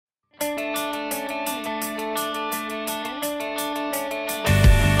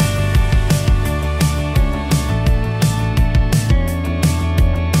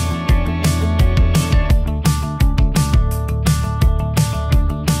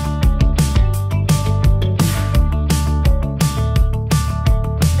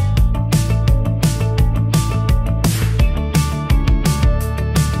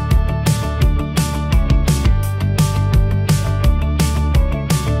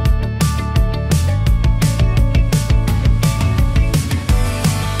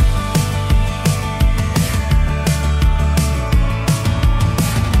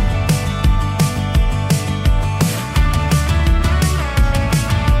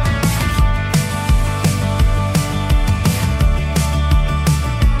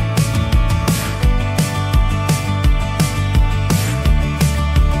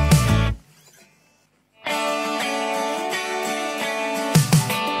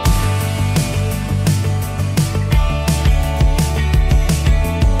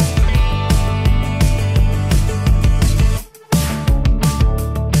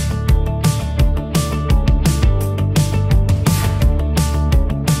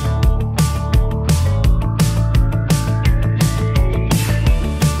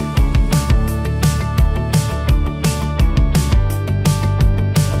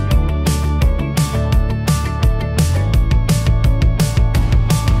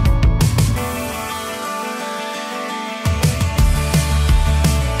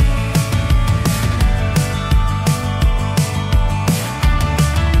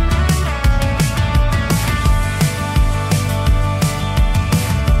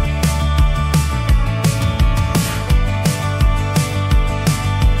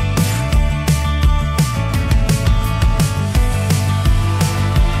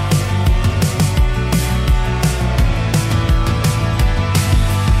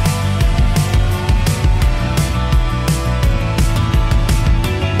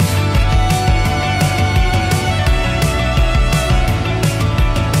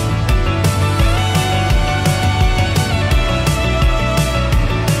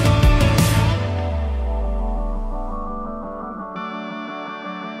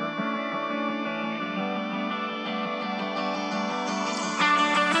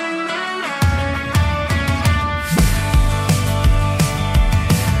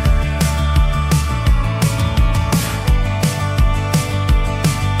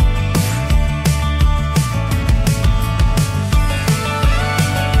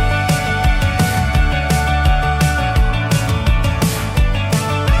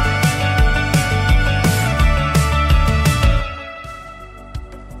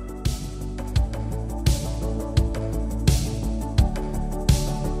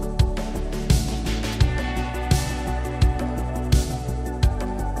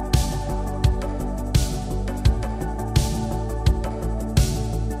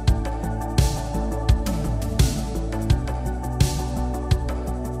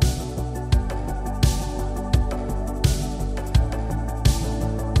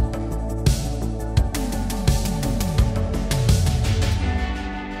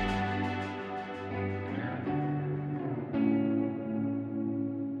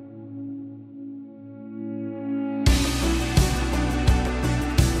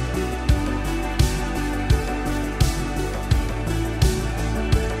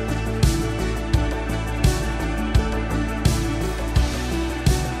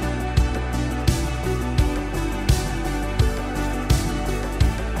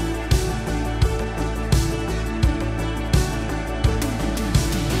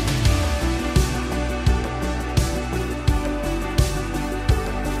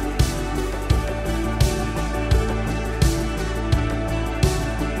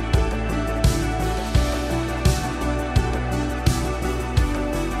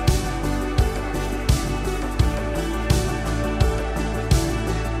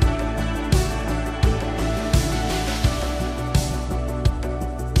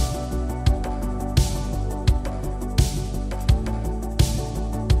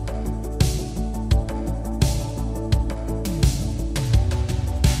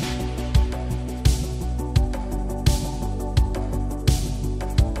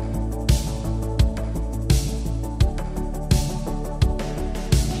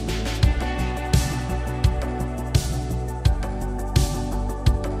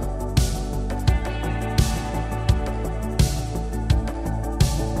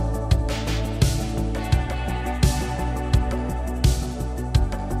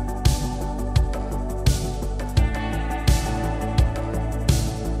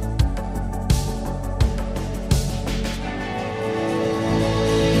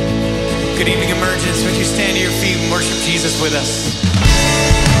Good evening, Emergence. Would you stand to your feet and worship Jesus with us?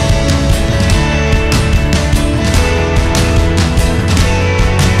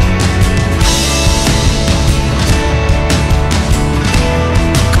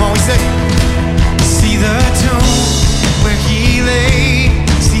 Come on, we say, see the tomb where he lay,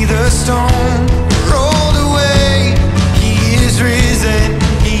 see the stone rolled away. He is risen,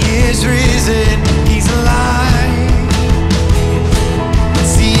 he is risen, he's alive.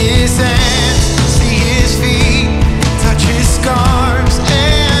 See his hands, see his feet, touch his scars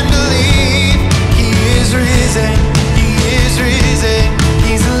and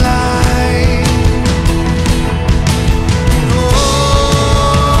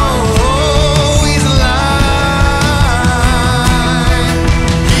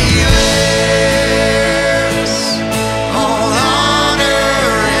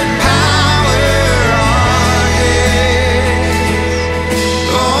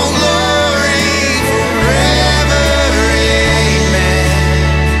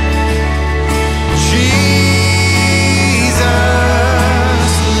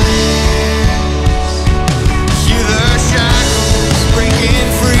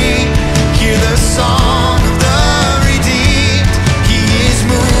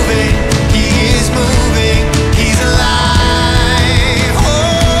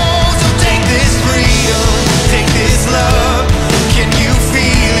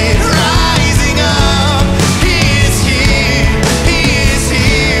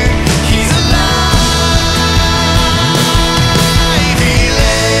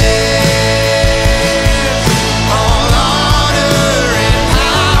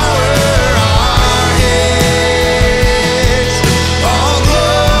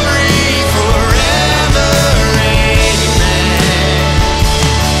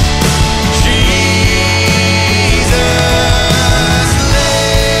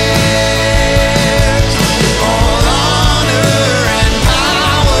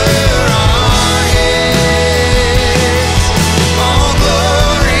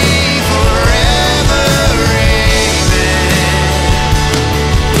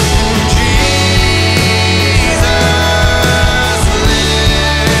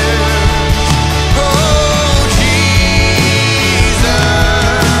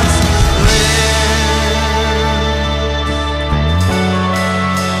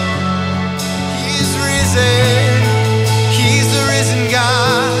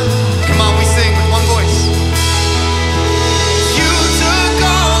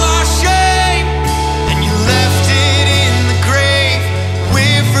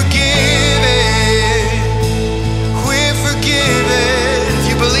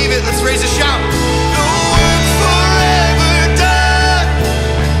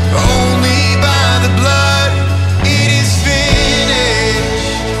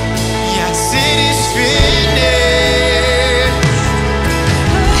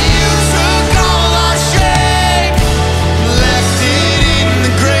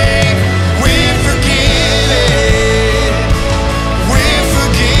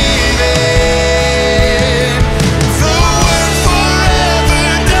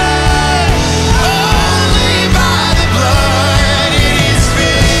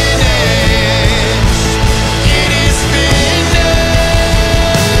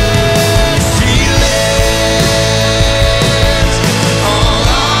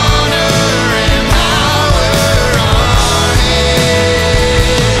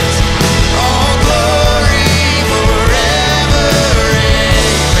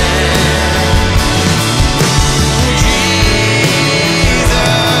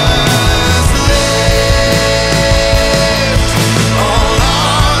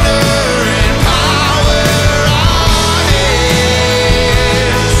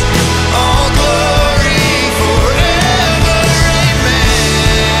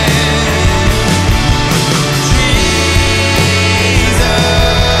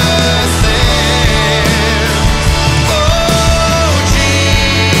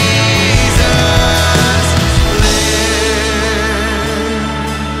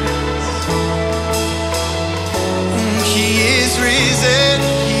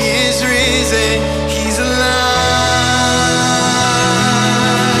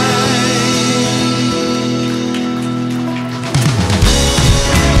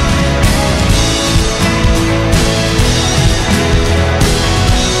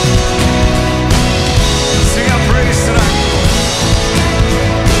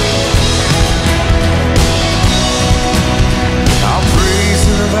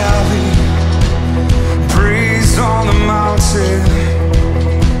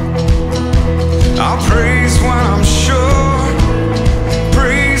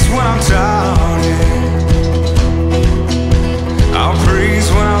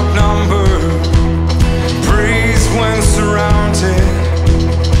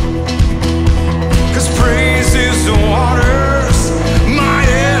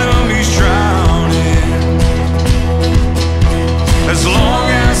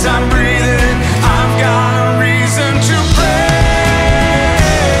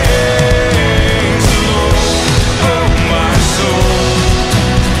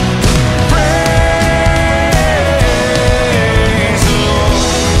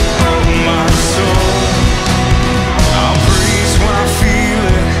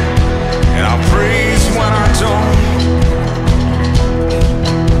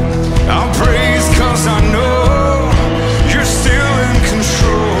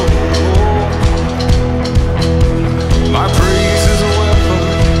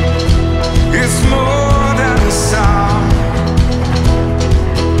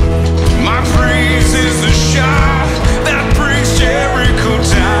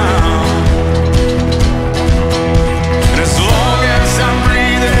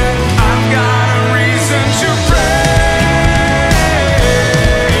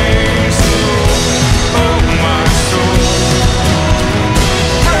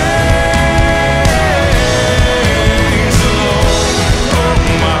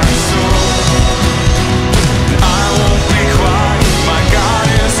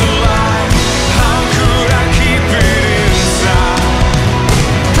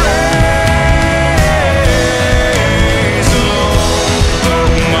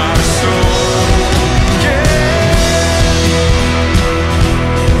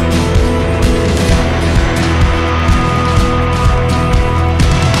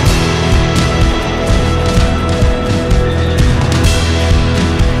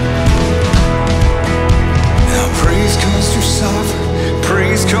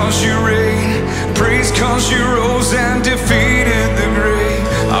cause you reign. Praise cause you rose and defeated the grave.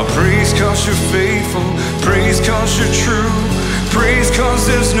 I praise cause you're faithful. Praise cause you're true. Praise cause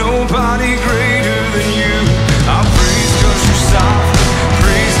there's nobody greater than you. I praise cause you're sovereign.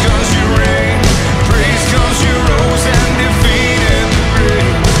 Praise cause you reign. Praise cause you rose and defeated the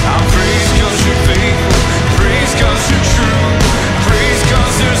grave. I praise cause you're faithful. Praise cause you're true. Praise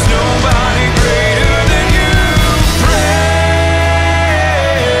cause there's nobody greater than you. Praise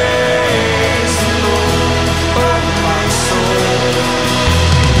the Lord, oh my soul.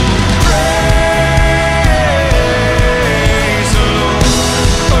 Praise the Lord,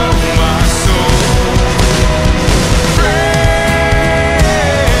 oh my soul. Praise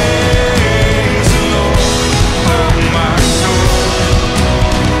the Lord, oh my soul.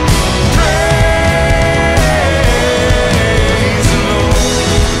 Praise the Lord,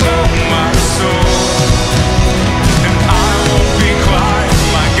 oh my soul. And I won't be quiet,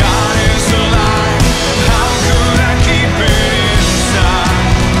 my God is alive. How could I keep it inside?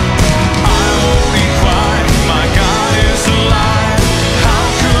 I won't be quiet, my God is alive. How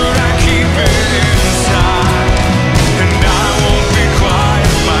could I keep it inside? And I won't be quiet,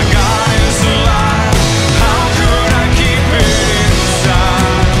 my God is alive. How could I keep it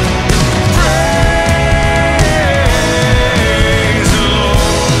inside? Praise the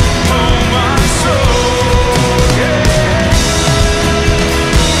Lord, oh my soul, yeah.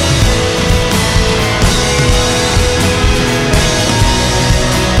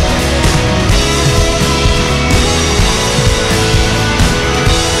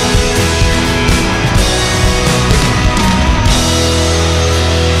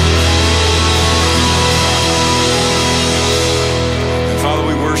 And Father,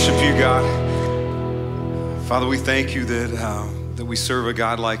 we worship you, God. Father, we thank you that we serve a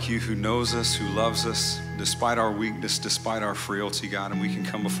God like you who knows us, who loves us, despite our weakness, despite our frailty, God, and we can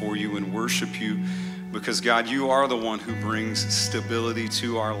come before you and worship you because, God, you are the one who brings stability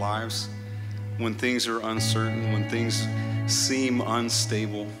to our lives when things are uncertain, when things seem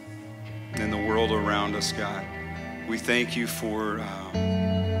unstable in the world around us, God. We thank you for,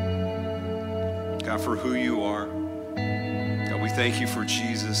 God, for who you are. God, we thank you for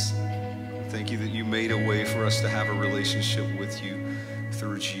Jesus. Thank you that you made a way for us to have a relationship with you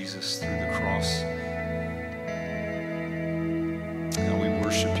through Jesus, through the cross. God, we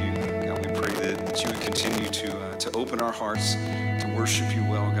worship you. God, we pray that you would continue to open our hearts to worship you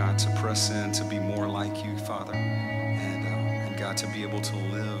well, God, to press in, to be more like you, Father, and God, to be able to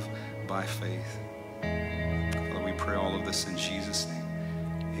live by faith. Father, we pray all of this in Jesus' name.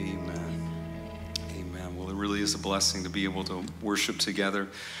 Amen. Amen. Well, it really is a blessing to be able to worship together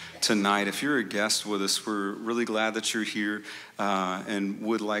tonight. If you're a guest with us, we're really glad that you're here and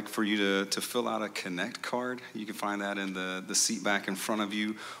would like for you to fill out a Connect card. You can find that in the seat back in front of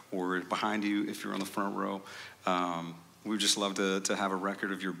you or behind you if you're on the front row. We'd just love to have a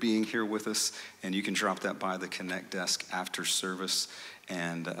record of your being here with us, and you can drop that by the Connect desk after service,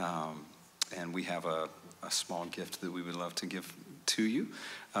 and we have a small gift that we would love to give to you.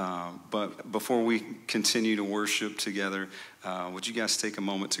 But before we continue to worship together, would you guys take a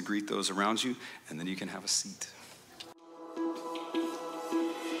moment to greet those around you, and then you can have a seat.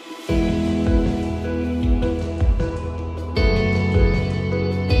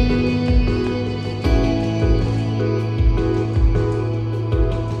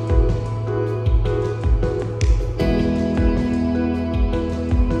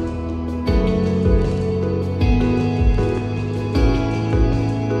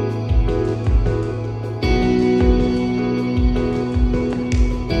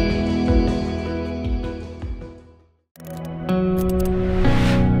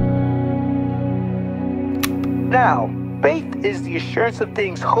 Now, faith is the assurance of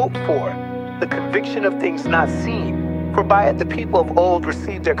things hoped for, the conviction of things not seen. For by it the people of old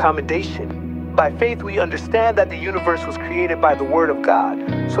received their commendation. By faith we understand that the universe was created by the word of God,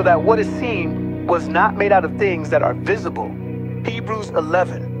 so that what is seen was not made out of things that are visible. Hebrews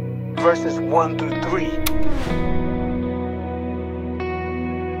 11, verses 1 through 3.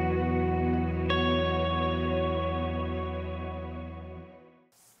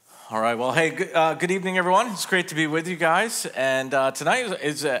 All right, well, hey, good evening, everyone. It's great to be with you guys. And tonight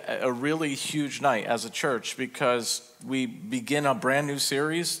is a really huge night as a church because we begin a brand new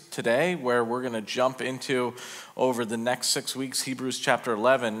series today where we're going to jump into, over the next 6 weeks, Hebrews chapter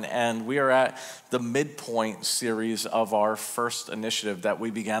 11. And we are at the midpoint series of our first initiative that we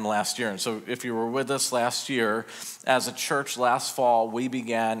began last year. And so if you were with us last year, as a church last fall, we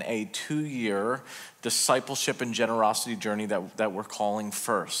began a 2-year discipleship and generosity journey that we're calling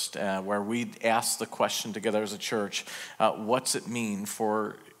First, where we ask the question together as a church, what's it mean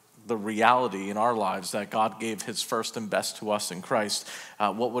for the reality in our lives that God gave his first and best to us in Christ,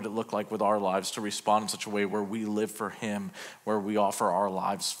 what would it look like with our lives to respond in such a way where we live for him, where we offer our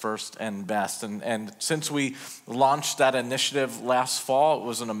lives first and best? And since we launched that initiative last fall, it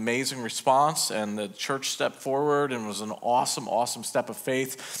was an amazing response, and the church stepped forward and was an awesome step of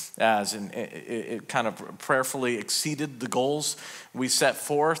faith, as it kind of prayerfully exceeded the goals we set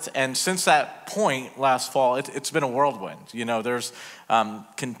forth. And since that point last fall, it's been a whirlwind. There's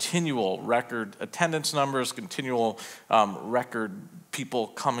continual record attendance numbers, continual record people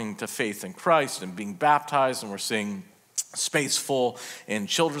coming to faith in Christ and being baptized, and we're seeing space full in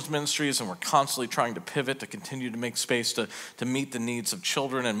children's ministries, and we're constantly trying to pivot to continue to make space to meet the needs of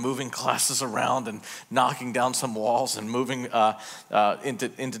children, and moving classes around and knocking down some walls and moving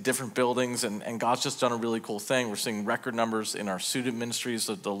into different buildings, and God's just done a really cool thing. We're seeing record numbers in our student ministries.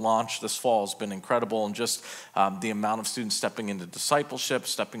 The launch this fall has been incredible, and just the amount of students stepping into discipleship,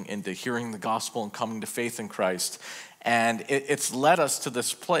 stepping into hearing the gospel and coming to faith in Christ. And it's led us to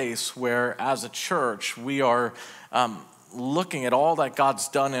this place where, as a church, we are looking at all that God's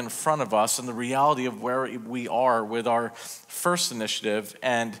done in front of us and the reality of where we are with our first initiative.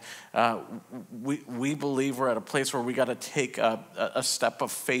 And we believe we're at a place where we got to take a step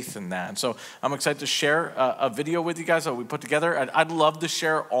of faith in that. And so I'm excited to share a video with you guys that we put together. I'd love to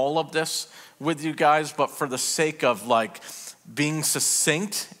share all of this with you guys, but for the sake of being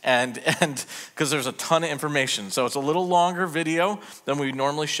succinct and because there's a ton of information. So it's a little longer video than we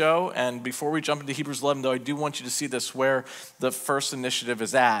normally show. And before we jump into Hebrews 11, though, I do want you to see this, where the first initiative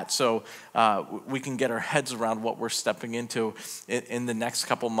is at, so we can get our heads around what we're stepping into in the next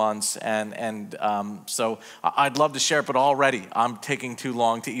couple months. And so I'd love to share it, but already I'm taking too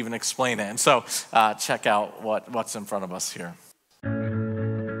long to even explain it. And so check out what's in front of us here.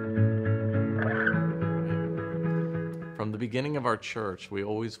 From the beginning of our church, we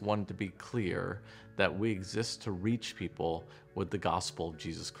always wanted to be clear that we exist to reach people with the gospel of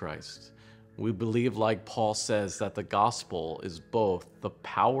Jesus Christ. We believe, like Paul says, that the gospel is both the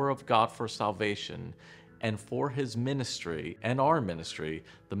power of God for salvation, and for his ministry and our ministry,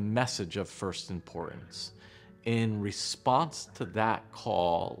 the message of first importance. In response to that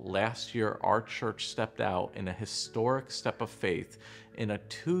call, last year our church stepped out in a historic step of faith in a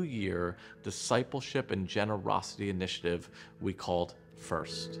 2-year discipleship and generosity initiative we called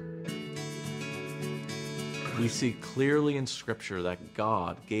First. We see clearly in Scripture that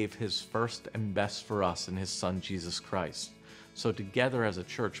God gave his first and best for us in his Son, Jesus Christ. So together as a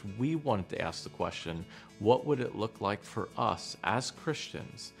church, we wanted to ask the question, what would it look like for us as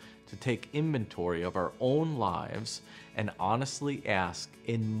Christians to take inventory of our own lives and honestly ask,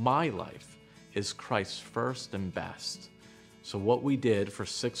 in my life, is Christ first and best? So what we did for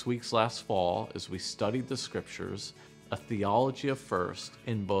 6 weeks last fall is we studied the Scriptures, a theology of first,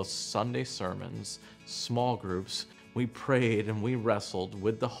 in both Sunday sermons, small groups. We prayed and we wrestled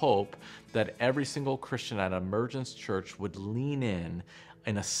with the hope that every single Christian at Emergence Church would lean in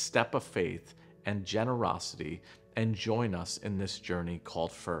a step of faith and generosity and join us in this journey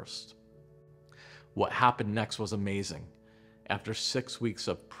called First. What happened next was amazing. After 6 weeks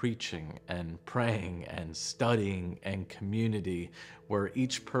of preaching and praying and studying and community, where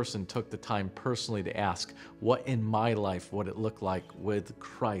each person took the time personally to ask, what in my life would it look like with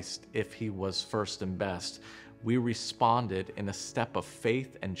Christ if he was first and best? We responded in a step of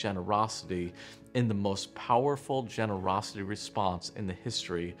faith and generosity in the most powerful generosity response in the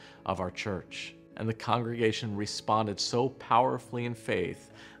history of our church. And the congregation responded so powerfully in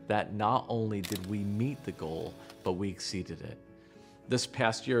faith that not only did we meet the goal, but we exceeded it. This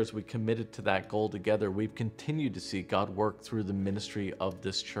past year, as we committed to that goal together, we've continued to see God work through the ministry of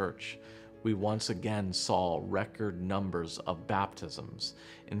this church. We once again saw record numbers of baptisms.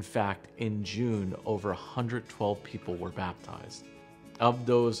 In fact, in June, over 112 people were baptized. Of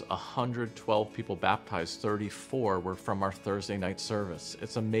those 112 people baptized, 34 were from our Thursday night service.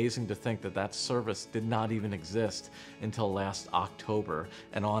 It's amazing to think that that service did not even exist until last October.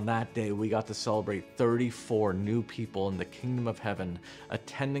 And on that day, we got to celebrate 34 new people in the kingdom of heaven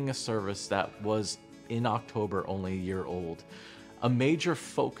attending a service that was in October only a year old. A major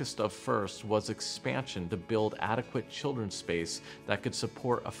focus of First was expansion to build adequate children's space that could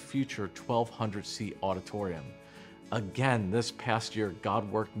support a future 1,200-seat auditorium. Again, this past year, God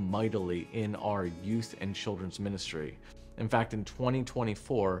worked mightily in our youth and children's ministry. In fact, in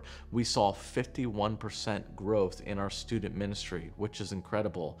 2024, we saw 51% growth in our student ministry, which is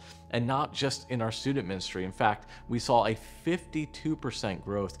incredible. And not just in our student ministry. In fact, we saw a 52%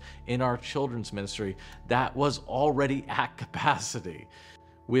 growth in our children's ministry that was already at capacity.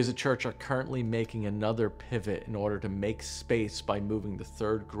 We as a church are currently making another pivot in order to make space by moving the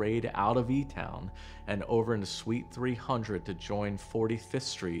 3rd grade out of E-Town and over into Suite 300 to join 45th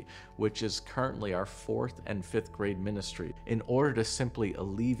Street, which is currently our 4th and 5th grade ministry, in order to simply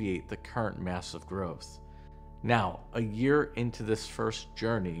alleviate the current massive growth. Now, a year into this first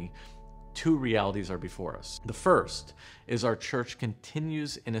journey, 2 realities are before us. The first is our church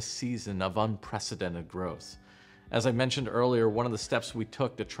continues in a season of unprecedented growth. As I mentioned earlier, one of the steps we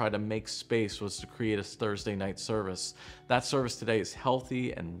took to try to make space was to create a Thursday night service. That service today is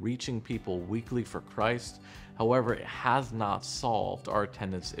healthy and reaching people weekly for Christ. However, it has not solved our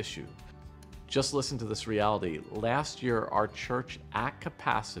attendance issue. Just listen to this reality. Last year, our church at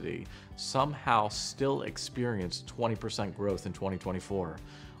capacity somehow still experienced 20% growth in 2024.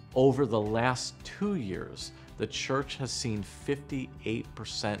 Over the last 2 years, the church has seen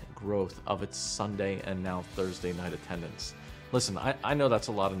 58% growth of its Sunday and now Thursday night attendance. Listen, I know that's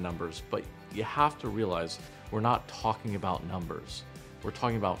a lot of numbers, but you have to realize we're not talking about numbers. We're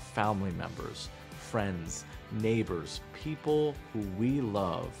talking about family members, friends, neighbors, people who we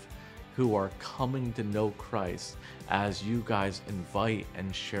love, who are coming to know Christ as you guys invite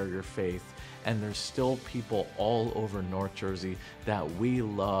and share your faith. And there's still people all over North Jersey that we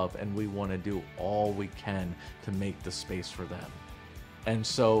love, and we want to do all we can to make the space for them. And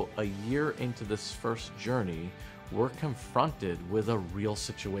so a year into this first journey, we're confronted with a real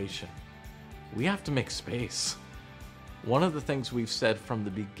situation. We have to make space. One of the things we've said from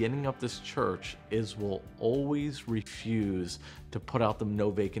the beginning of this church is we'll always refuse to put out the no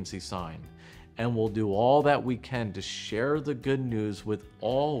vacancy sign. And we'll do all that we can to share the good news with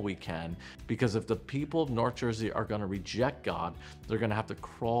all we can, because if the people of North Jersey are going to reject God, they're going to have to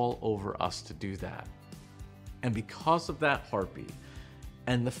crawl over us to do that. And because of that heartbeat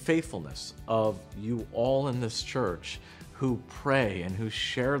and the faithfulness of you all in this church who pray and who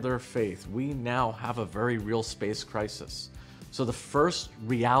share their faith, we now have a very real space crisis. So the first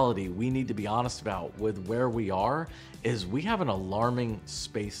reality we need to be honest about with where we are is we have an alarming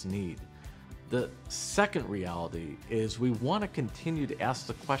space need. The second reality is we want to continue to ask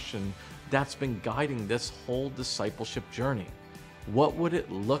the question that's been guiding this whole discipleship journey. What would it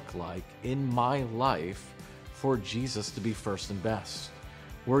look like in my life for Jesus to be first and best?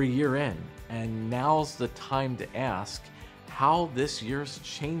 We're a year in, and now's the time to ask how this year's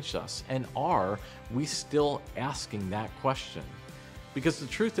changed us, and are we still asking that question? Because the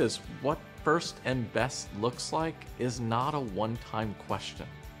truth is, what first and best looks like is not a one-time question.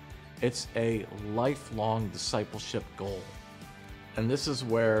 It's a lifelong discipleship goal. And this is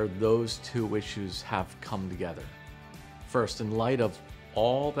where those 2 issues have come together. First, in light of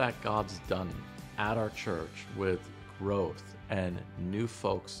all that God's done at our church with growth and new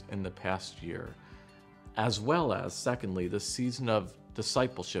folks in the past year, as well as, secondly, the season of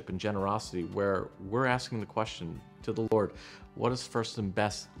discipleship and generosity, where we're asking the question to the Lord, what does first and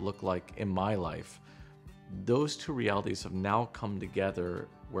best look like in my life? Those 2 realities have now come together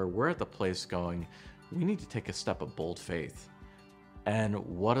where we're at the place going, we need to take a step of bold faith. And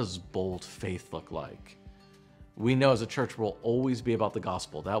what does bold faith look like? We know as a church we'll always be about the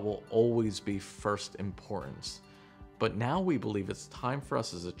gospel. That will always be first importance. But now we believe it's time for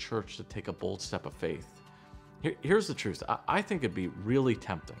us as a church to take a bold step of faith. Here's the truth. I think it'd be really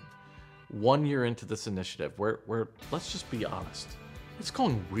tempting, 1 year into this initiative, where let's just be honest, it's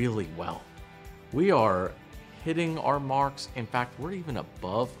going really well. We are hitting our marks. In fact, we're even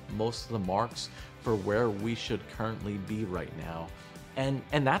above most of the marks for where we should currently be right now. And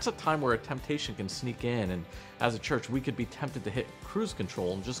that's a time where a temptation can sneak in, and as a church, we could be tempted to hit cruise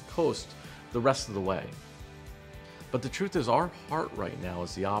control and just coast the rest of the way. But the truth is, our heart right now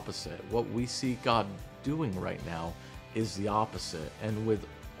is the opposite. What we see God doing right now is the opposite. And with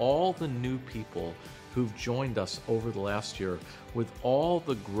all the new people who've joined us over the last year, with all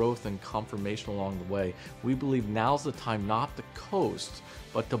the growth and confirmation along the way, we believe now's the time not to coast,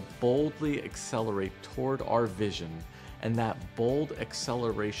 but to boldly accelerate toward our vision, and that bold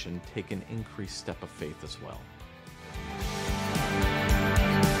acceleration take an increased step of faith as well.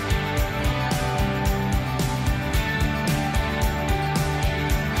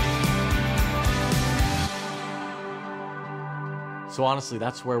 So honestly,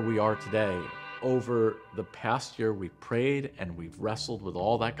 that's where we are today. Over the past year, we've prayed and we've wrestled with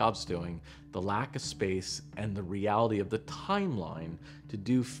all that God's doing, the lack of space, and the reality of the timeline to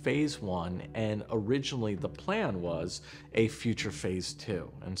do phase 1. And originally the plan was a future phase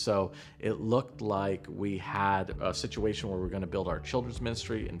 2. And so it looked like we had a situation where we're going to build our children's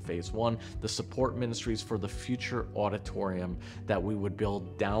ministry in phase 1, the support ministries for the future auditorium that we would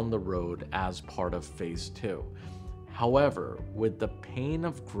build down the road as part of phase 2. However, with the pain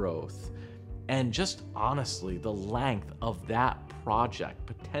of growth and just honestly the length of that project,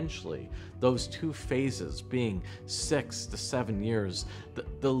 potentially those 2 phases being 6 to 7 years,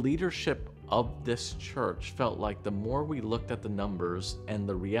 the leadership of this church felt like the more we looked at the numbers and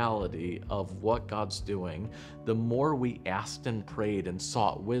the reality of what God's doing, the more we asked and prayed and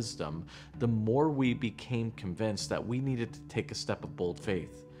sought wisdom, the more we became convinced that we needed to take a step of bold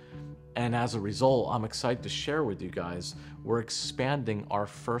faith. And as a result, I'm excited to share with you guys, we're expanding our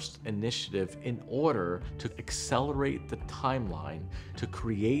first initiative in order to accelerate the timeline, to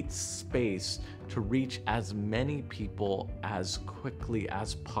create space to reach as many people as quickly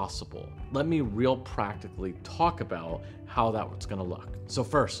as possible. Let me real practically talk about how that's going to look. So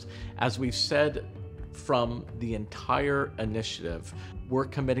first, as we've said from the entire initiative, we're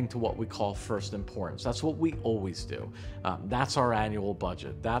committing to what we call first importance. That's what we always do. That's our annual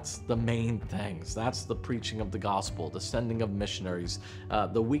budget. That's the main things. That's the preaching of the gospel, the sending of missionaries,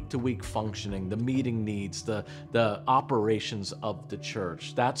 the week-to-week functioning, the meeting needs, the operations of the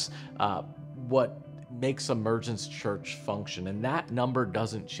church. That's what makes Emergence Church function, and that number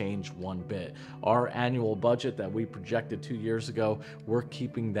doesn't change one bit. Our annual budget that we projected 2 years ago, we're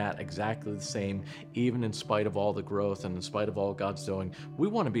keeping that exactly the same, even in spite of all the growth and in spite of all God's doing. We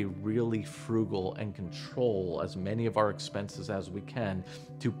want to be really frugal and control as many of our expenses as we can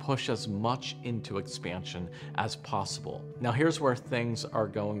to push as much into expansion as possible. Now, here's where things are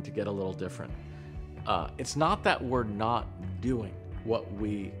going to get a little different. It's not that we're not doing what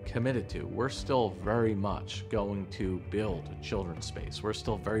we committed to. We're still very much going to build a children's space. We're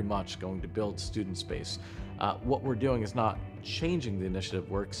still very much going to build student space. What we're doing is not changing the initiative,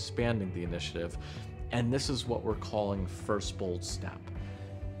 we're expanding the initiative. And this is what we're calling first bold step.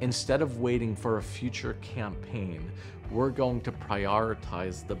 Instead of waiting for a future campaign, we're going to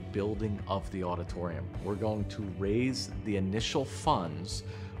prioritize the building of the auditorium. We're going to raise the initial funds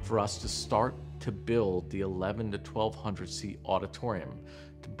for us to start to build the 11 to 1,200 seat auditorium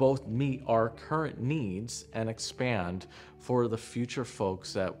to both meet our current needs and expand for the future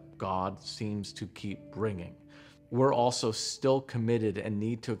folks that God seems to keep bringing. We're also still committed and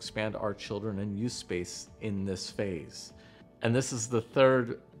need to expand our children and youth space in this phase. And this is the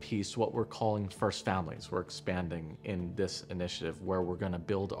third piece, what we're calling First Families. We're expanding in this initiative where we're going to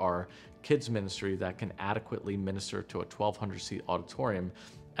build our kids ministry that can adequately minister to a 1,200 seat auditorium,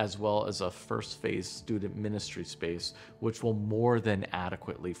 as well as a first phase student ministry space, which will more than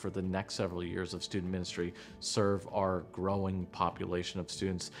adequately for the next several years of student ministry serve our growing population of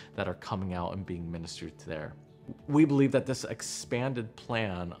students that are coming out and being ministered to there. We believe that this expanded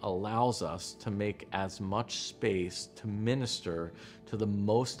plan allows us to make as much space to minister to the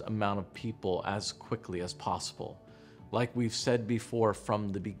most amount of people as quickly as possible. Like we've said before from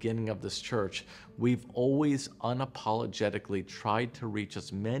the beginning of this church, we've always unapologetically tried to reach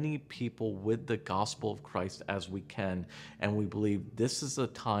as many people with the gospel of Christ as we can, and we believe this is a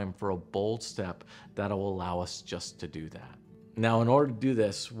time for a bold step that will allow us just to do that. Now, in order to do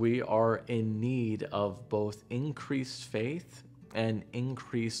this, we are in need of both increased faith and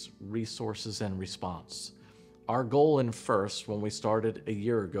increased resources and response. Our goal in First, when we started a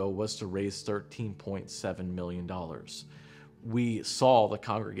year ago, was to raise $13.7 million. We saw the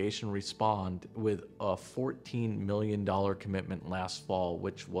congregation respond with a $14 million commitment last fall,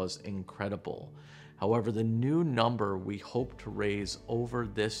 which was incredible. However, the new number we hope to raise over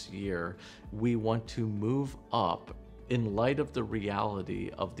this year, we want to move up in light of the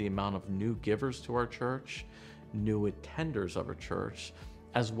reality of the amount of new givers to our church, new attenders of our church,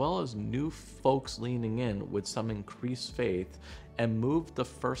 as well as new folks leaning in with some increased faith, and move the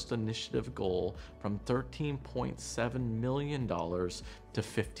first initiative goal from $13.7 million to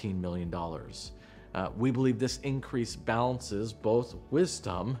 $15 million. We believe this increase balances both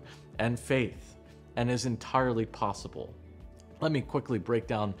wisdom and faith and is entirely possible. Let me quickly break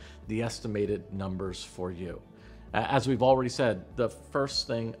down the estimated numbers for you. As we've already said, the first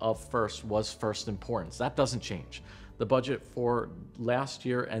thing of first was first importance. That doesn't change. The budget for last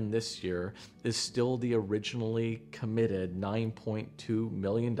year and this year is still the originally committed $9.2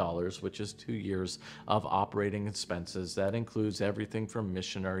 million, which is 2 years of operating expenses. That includes everything from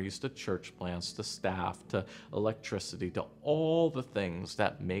missionaries to church plants to staff to electricity to all the things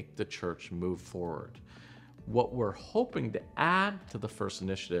that make the church move forward. What we're hoping to add to the first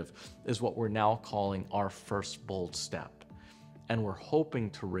initiative is what we're now calling our first bold step. And we're hoping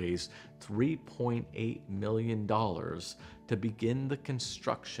to raise $3.8 million to begin the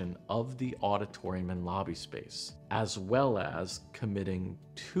construction of the auditorium and lobby space, as well as committing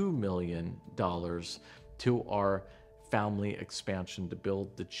 $2 million to our family expansion to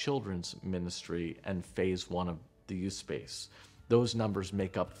build the children's ministry and phase 1 of the youth space. Those numbers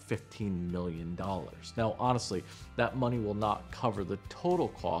make up $15 million. Now, honestly, that money will not cover the total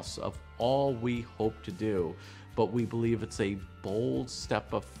costs of all we hope to do, but we believe it's a bold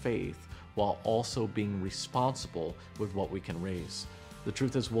step of faith while also being responsible with what we can raise. The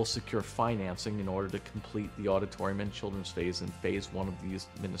truth is, we'll secure financing in order to complete the auditorium and children's phase in phase 1 of the youth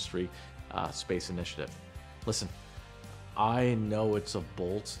ministry space initiative. Listen, I know it's a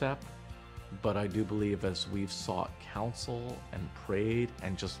bold step, but I do believe as we've sought counsel and prayed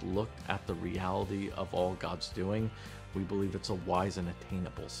and just looked at the reality of all God's doing, we believe it's a wise and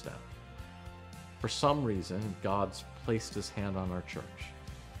attainable step. For some reason, God's placed his hand on our church.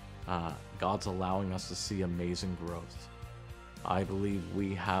 God's allowing us to see amazing growth. I believe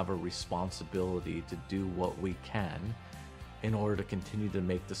we have a responsibility to do what we can in order to continue to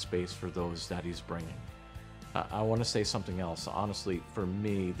make the space for those that he's bringing. I want to say something else. Honestly, for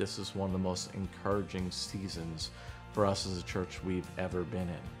me, this is one of the most encouraging seasons for us as a church we've ever been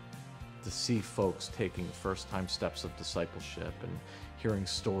in. To see folks taking first-time steps of discipleship and hearing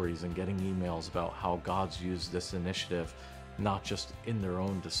stories and getting emails about how God's used this initiative, not just in their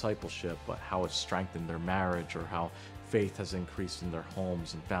own discipleship, but how it's strengthened their marriage or how faith has increased in their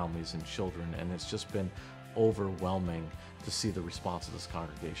homes and families and children. And it's just been overwhelming to see the response of this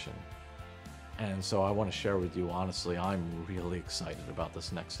congregation. And so I want to share with you, honestly, I'm really excited about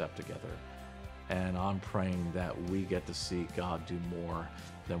this next step together. And I'm praying that we get to see God do more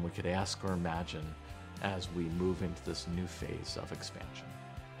than we could ask or imagine as we move into this new phase of expansion.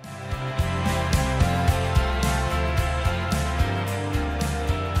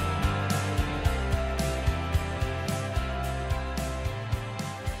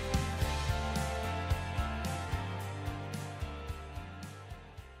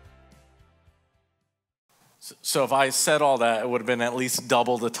 So if I said all that, it would have been at least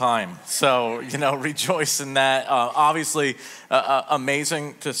double the time. So, rejoice in that. Obviously,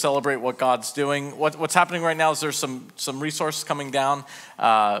 amazing to celebrate what God's doing. What's happening right now is there's some resources coming down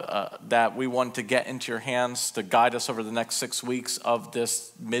that we want to get into your hands to guide us over the next 6 weeks of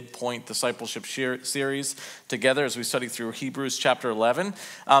this midpoint discipleship series together as we study through Hebrews chapter 11.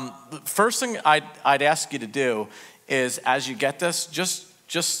 The first thing I'd ask you to do is, as you get this,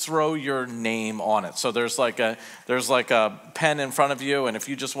 just throw your name on it. So there's like a pen in front of you, and if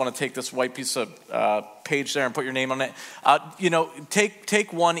you just want to take this white piece of page there and put your name on it,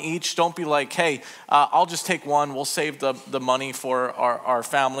 take one each. Don't be like, hey, I'll just take one. We'll save the money for our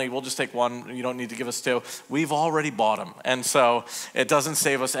family. We'll just take one. You don't need to give us two. We've already bought them, and so it doesn't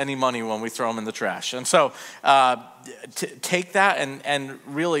save us any money when we throw them in the trash. And so take that, and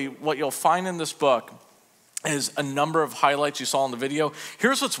really what you'll find in this book is a number of highlights you saw in the video.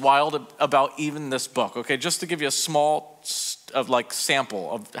 Here's what's wild about even this book, okay? Just to give you a small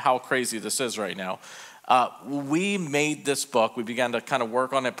sample of how crazy this is right now. We made this book, we began to kind of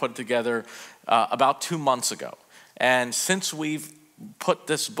work on it, put it together about 2 months ago. And since we've put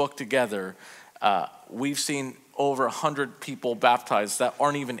this book together, we've seen over 100 people baptized that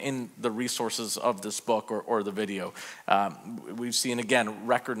aren't even in the resources of this book or the video. We've seen, again,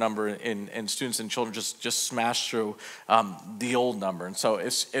 record number in students and children just smash through the old number. And so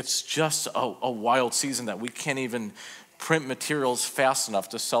it's just a wild season that we can't even print materials fast enough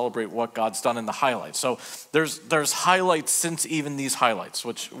to celebrate what God's done in the highlights. So there's highlights since even these highlights,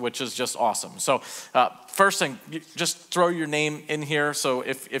 which is just awesome. So first thing, just throw your name in here. So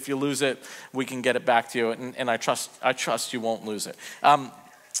if you lose it, we can get it back to you, and I trust you won't lose it.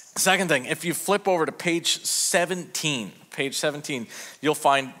 Second thing, if you flip over to page 17, you'll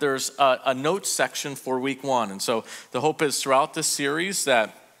find there's a notes section for week 1. And so the hope is throughout this series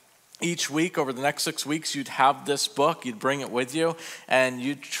that each week, over the next 6 weeks, you'd have this book, you'd bring it with you, and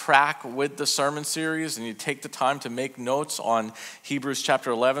you'd track with the sermon series, and you'd take the time to make notes on Hebrews chapter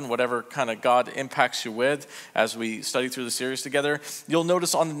 11, whatever kind of God impacts you with as we study through the series together. You'll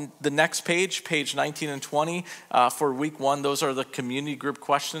notice on the next page 19 and 20, for week 1, those are the community group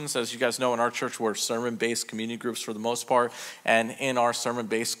questions. As you guys know, in our church, we're sermon-based community groups for the most part, and in our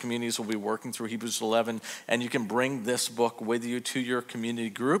sermon-based communities, we'll be working through Hebrews 11, and you can bring this book with you to your community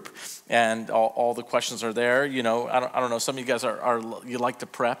group. And all the questions are there. I don't know, some of you guys you like to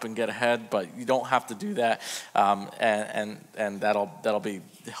prep and get ahead, but you don't have to do that, and that'll be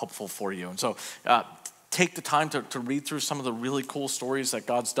helpful for you. And so take the time to read through some of the really cool stories that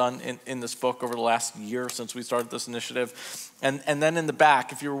God's done in this book over the last year since we started this initiative. And then in the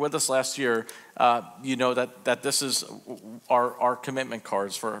back, if you were with us last year, you know that this is our commitment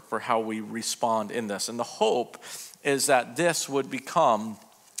cards for how we respond in this. And the hope is that this would become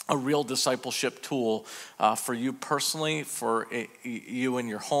a real discipleship tool for you personally, for you in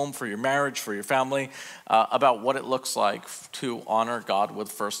your home, for your marriage, for your family, about what it looks like to honor God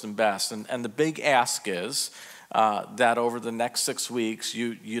with first and best. And the big ask is that over the next 6 weeks,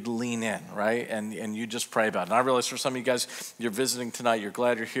 you'd lean in, right? And you just pray about it. And I realize for some of you guys, you're visiting tonight, you're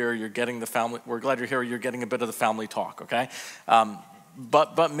glad you're here, you're getting the family, we're glad you're here, you're getting a bit of the family talk, okay?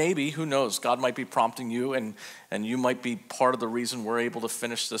 But maybe, who knows, God might be prompting you, and you might be part of the reason we're able to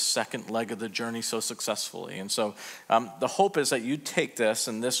finish this second leg of the journey so successfully. And so the hope is that you take this,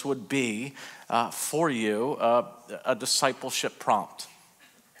 and this would be for you a discipleship prompt,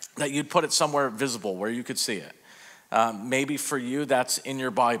 that you'd put it somewhere visible where you could see it. Maybe for you, that's in your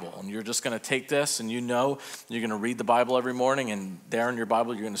Bible, and you're just going to take this, and you're going to read the Bible every morning, and there in your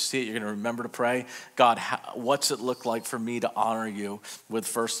Bible, you're going to see it, you're going to remember to pray, God, what's it look like for me to honor you with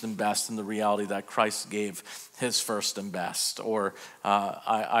first and best in the reality that Christ gave his first and best? Or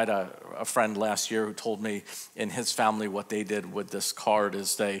I had a friend last year who told me in his family what they did with this card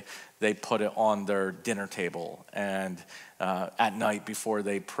is they put it on their dinner table, and at night before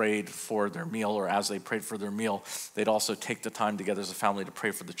they prayed for their meal, or as they prayed for their meal, they'd also take the time together as a family to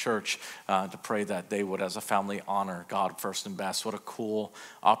pray for the church, to pray that they would as a family honor God first and best. What a cool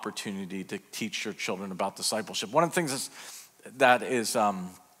opportunity to teach your children about discipleship. One of the things that is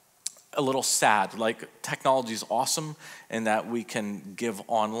a little sad, like technology is awesome in that we can give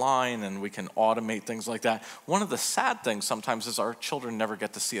online and we can automate things like that. One of the sad things sometimes is our children never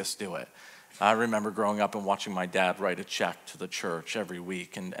get to see us do it. I remember growing up and watching my dad write a check to the church every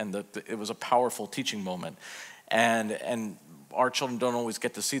week, and it was a powerful teaching moment. And our children don't always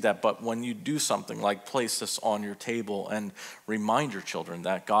get to see that, but when you do something like place this on your table and remind your children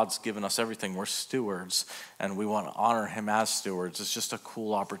that God's given us everything, we're stewards, and we want to honor him as stewards, it's just a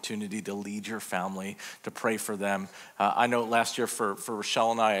cool opportunity to lead your family, to pray for them. I know last year for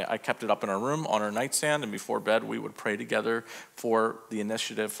Rochelle and I kept it up in our room on our nightstand, and before bed we would pray together for the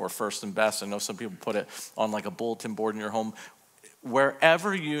initiative for first and best. I know some people put it on like a bulletin board in your home.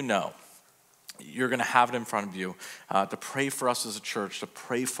 Wherever you know, you're going to have it in front of you to pray for us as a church, to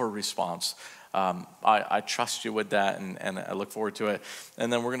pray for response. I trust you with that, and I look forward to it.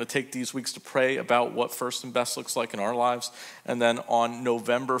 And then we're going to take these weeks to pray about what first and best looks like in our lives. And then on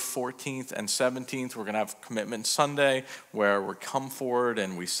November 14th and 17th, we're going to have Commitment Sunday, where we come forward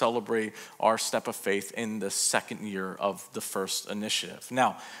and we celebrate our step of faith in the second year of the first initiative.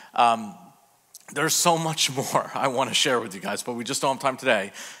 Now, there's so much more I want to share with you guys, but we just don't have time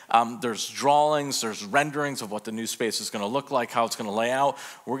today. There's drawings, there's renderings of what the new space is going to look like, how it's going to lay out.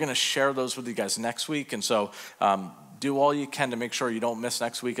 We're going to share those with you guys next week, and so do all you can to make sure you don't miss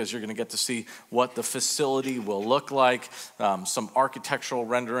next week, as you're going to get to see what the facility will look like, some architectural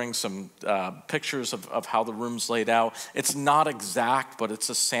renderings, some pictures of how the room's laid out. It's not exact, but it's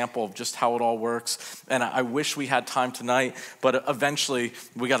a sample of just how it all works. And I wish we had time tonight, but eventually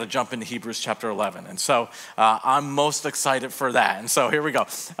we got to jump into Hebrews chapter 11. And so I'm most excited for that. And so here we go.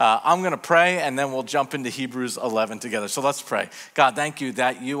 I'm going to pray, and then we'll jump into Hebrews 11 together. So let's pray. God, thank you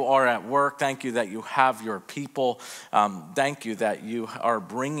that you are at work. Thank you that you have your people. Thank you that you are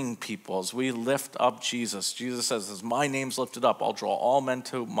bringing people as we lift up Jesus. Jesus says, as my name's lifted up, I'll draw all men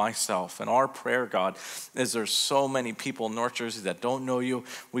to myself. And our prayer, God, is there's so many people in North Jersey that don't know you.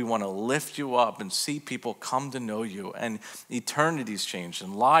 We want to lift you up and see people come to know you, and eternities changed,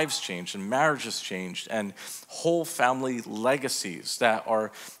 and lives changed, and marriages changed, and whole family legacies that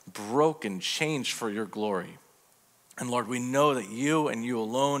are broken, changed for your glory. And Lord, we know that you and you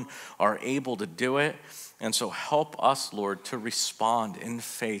alone are able to do it. And so help us, Lord, to respond in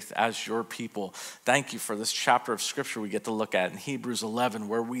faith as your people. Thank you for this chapter of scripture we get to look at in Hebrews 11,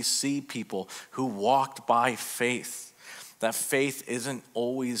 where we see people who walked by faith. That faith isn't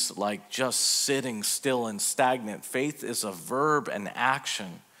always like just sitting still and stagnant. Faith is a verb and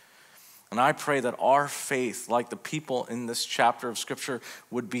action. And I pray that our faith, like the people in this chapter of scripture,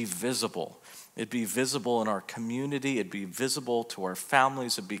 would be visible. It'd be visible in our community. It'd be visible to our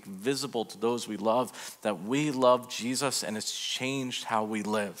families. It'd be visible to those we love, that we love Jesus and it's changed how we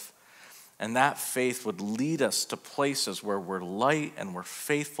live. And that faith would lead us to places where we're light and we're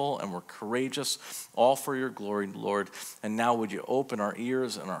faithful and we're courageous, all for your glory, Lord. And now would you open our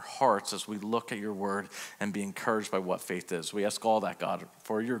ears and our hearts as we look at your word and be encouraged by what faith is. We ask all that, God,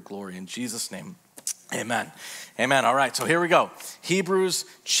 for your glory. In Jesus' name, amen. Amen. All right, so here we go. Hebrews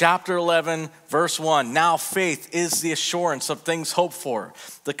chapter 11, verse 1. Now faith is the assurance of things hoped for,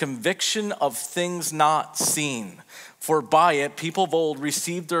 the conviction of things not seen. For by it, people of old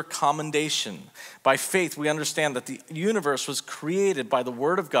received their commendation. By faith, we understand that the universe was created by the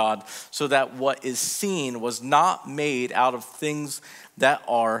word of God, so that what is seen was not made out of things that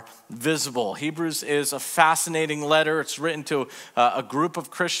are visible. Hebrews is a fascinating letter. It's written to a group of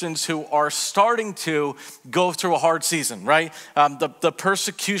Christians who are starting to go through a hard season, right? The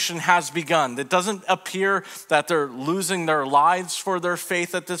persecution has begun. It doesn't appear that they're losing their lives for their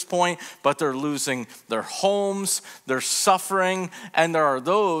faith at this point, but they're losing their homes, they're suffering, and there are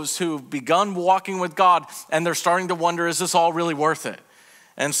those who've begun walking with God, and they're starting to wonder, is this all really worth it?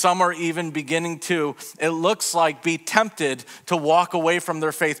 And some are even beginning to, it looks like, be tempted to walk away from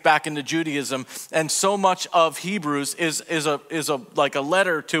their faith back into Judaism. And so much of Hebrews is like a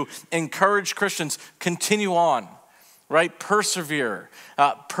letter to encourage Christians, continue on, right? Persevere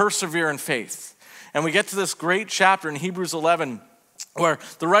in faith. And we get to this great chapter in Hebrews 11, where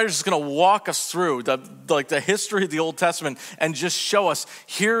the writer's just going to walk us through the history of the Old Testament and just show us,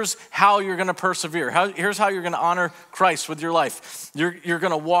 here's how you're going to persevere. Here's how you're going to honor Christ with your life. You're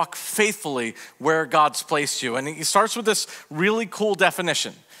going to walk faithfully where God's placed you. And he starts with this really cool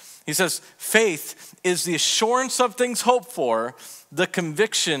definition. He says, faith is the assurance of things hoped for, the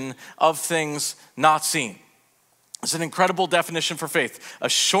conviction of things not seen. It's an incredible definition for faith.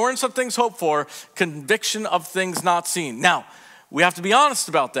 Assurance of things hoped for, conviction of things not seen. Now, we have to be honest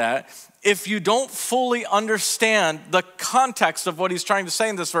about that. If you don't fully understand the context of what he's trying to say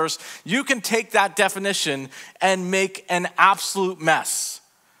in this verse, you can take that definition and make an absolute mess,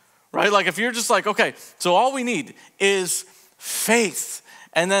 right? Like if you're just like, okay, so all we need is faith,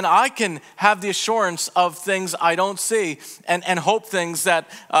 and then I can have the assurance of things I don't see and hope things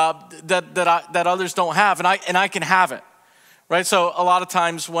that others don't have, and I can have it, right? So a lot of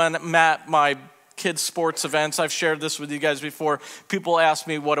times when my kids' sports events, I've shared this with you guys before, people ask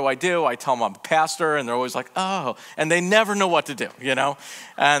me, what do? I tell them I'm a pastor, and they're always like, oh, and they never know what to do,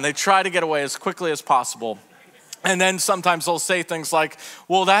 and they try to get away as quickly as possible. And then sometimes they'll say things like,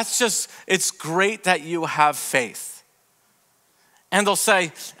 well, it's great that you have faith. And they'll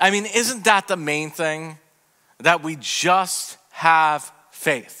say, isn't that the main thing? That we just have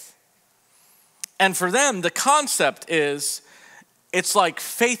faith. And for them, the concept is, it's like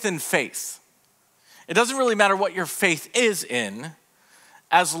faith in faith. It doesn't really matter what your faith is in,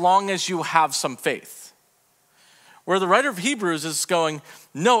 as long as you have some faith. Where the writer of Hebrews is going,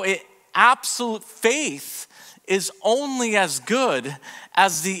 no, absolute faith is only as good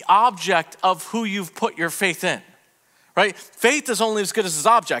as the object of who you've put your faith in, right? Faith is only as good as its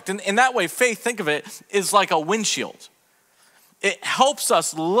object. And in that way, faith, think of it, is like a windshield. It helps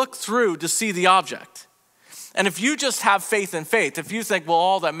us look through to see the object. And if you just have faith in faith, if you think, well,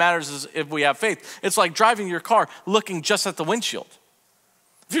 all that matters is if we have faith, it's like driving your car looking just at the windshield.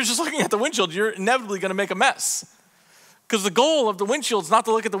 If you're just looking at the windshield, you're inevitably going to make a mess. Because the goal of the windshield is not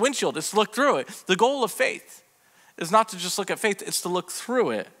to look at the windshield, it's to look through it. The goal of faith is not to just look at faith, it's to look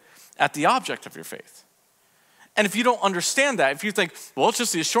through it at the object of your faith. And if you don't understand that, if you think, well, it's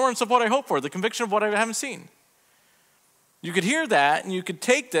just the assurance of what I hope for, the conviction of what I haven't seen, you could hear that and you could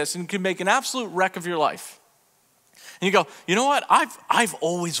take this and you could make an absolute wreck of your life. And you go, you know what? I've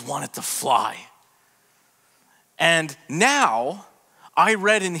always wanted to fly. And now I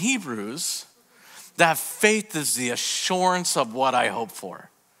read in Hebrews that faith is the assurance of what I hope for.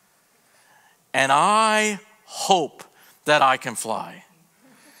 And I hope that I can fly.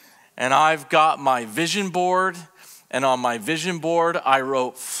 And I've got my vision board, and on my vision board I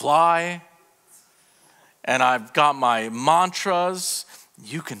wrote fly. And I've got my mantras.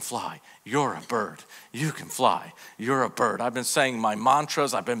 You can fly. You're a bird. You can fly. You're a bird. I've been saying my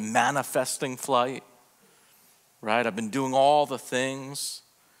mantras. I've been manifesting flight, right? I've been doing all the things.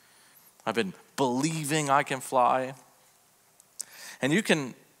 I've been believing I can fly. And you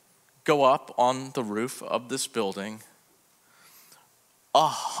can go up on the roof of this building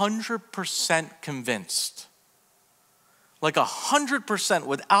 100% convinced, like 100%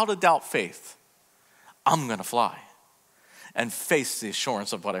 without a doubt faith, I'm going to fly and face the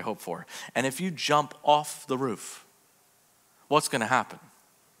assurance of what I hope for. And if you jump off the roof, what's going to happen?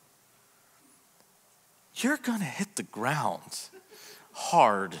 You're going to hit the ground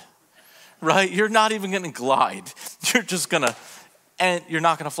hard, right? You're not even going to glide. You're just going to, and you're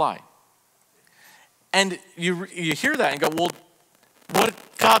not going to fly. And you hear that and go, well, what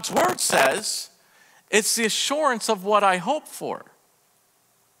God's word says, it's the assurance of what I hope for.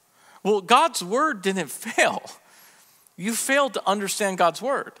 Well, God's word didn't fail. You failed to understand God's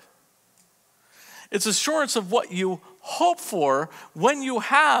word. It's assurance of what you hope for when you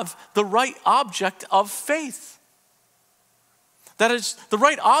have the right object of faith. That is, the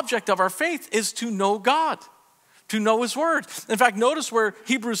right object of our faith is to know God, to know his word. In fact, notice where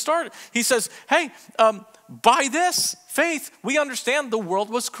Hebrews started. He says, hey, by this faith, we understand the world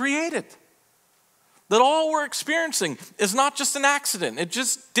was created. That all we're experiencing is not just an accident. It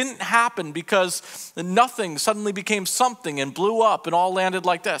just didn't happen because nothing suddenly became something and blew up and all landed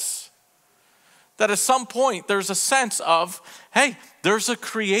like this. That at some point there's a sense of, hey, there's a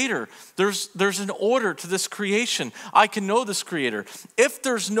creator. There's an order to this creation. I can know this creator. If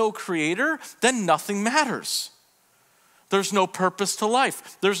there's no creator, then nothing matters. There's no purpose to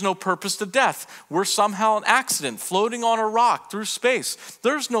life. There's no purpose to death. We're somehow an accident floating on a rock through space.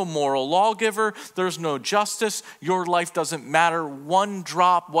 There's no moral lawgiver. There's no justice. Your life doesn't matter one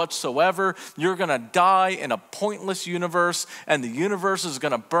drop whatsoever. You're going to die in a pointless universe, and the universe is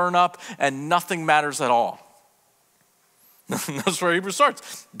going to burn up, and nothing matters at all. That's where Hebrews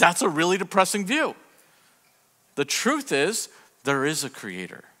starts. That's a really depressing view. The truth is, there is a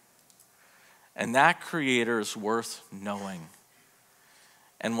creator. And that creator is worth knowing.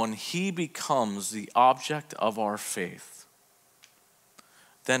 And when he becomes the object of our faith,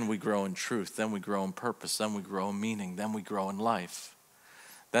 then we grow in truth, then we grow in purpose, then we grow in meaning, then we grow in life.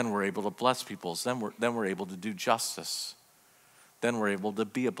 Then we're able to bless people, then we're able to do justice. Then we're able to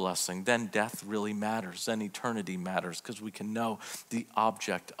be a blessing. Then death really matters, then eternity matters, because we can know the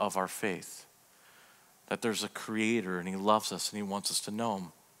object of our faith. That there's a creator and he loves us and he wants us to know him.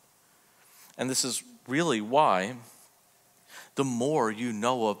 And this is really why the more you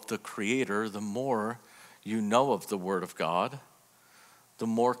know of the Creator, the more you know of the Word of God, the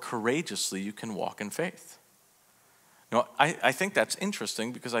more courageously you can walk in faith. Now, I think that's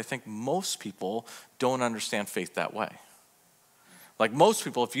interesting because I think most people don't understand faith that way. Like most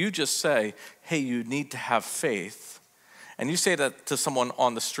people, if you just say, hey, you need to have faith, and you say that to someone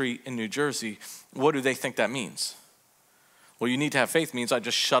on the street in New Jersey, what do they think that means? Well, you need to have faith means I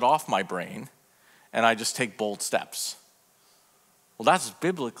just shut off my brain and I just take bold steps. Well, that's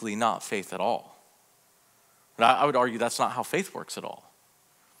biblically not faith at all. But I would argue that's not how faith works at all.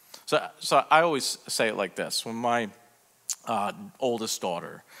 So I always say it like this. When my oldest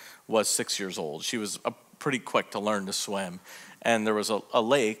daughter was 6 years old, she was pretty quick to learn to swim. And there was a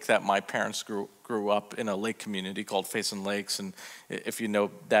lake that my parents grew up in, a lake community called Faison Lakes. And if you know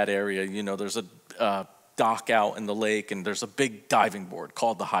that area, you know there's a dock out in the lake, and there's a big diving board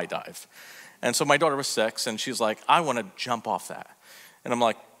called the high dive. And so my daughter was 6, and she's like, I want to jump off that. And I'm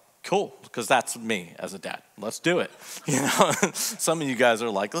like, cool, because that's me as a dad. Let's do it. You know, some of you guys are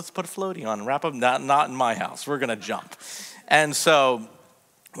like, let's put a floaty on and wrap up. Not in my house. We're going to jump. And so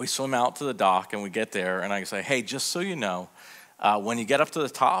we swim out to the dock, and we get there, and I say, hey, just so you know, when you get up to the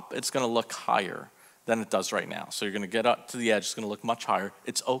top, it's going to look higher than it does right now. So you're going to get up to the edge. It's going to look much higher.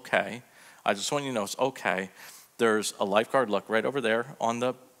 It's okay. I just want you to know it's okay. There's a lifeguard, look, right over there on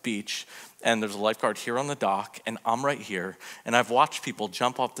the beach, and there's a lifeguard here on the dock, and I'm right here, and I've watched people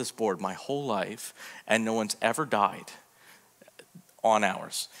jump off this board my whole life, and no one's ever died on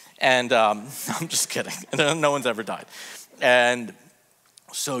ours. And I'm just kidding. No one's ever died. And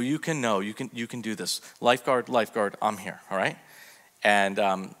so you can know, you can do this. Lifeguard, I'm here, all right? And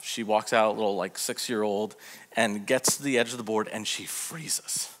she walks out, a little like 6-year-old, and gets to the edge of the board, and she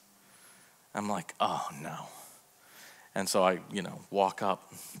freezes. I'm like, oh no. And so I, walk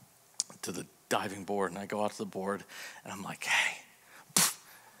up to the diving board, and I go out to the board, and I'm like, hey.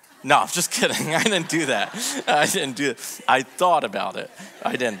 No, I'm just kidding. I didn't do that. I thought about it.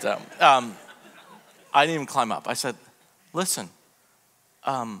 I didn't. I didn't even climb up. I said, listen,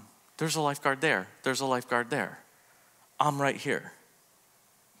 there's a lifeguard there. There's a lifeguard there. I'm right here.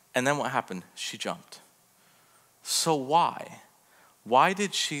 And then what happened? She jumped. So why? Why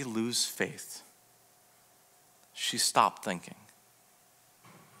did she lose faith? She stopped thinking.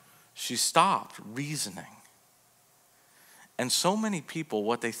 She stopped reasoning. And so many people,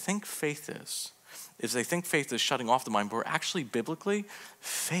 what they think faith is they think faith is shutting off the mind, but actually biblically,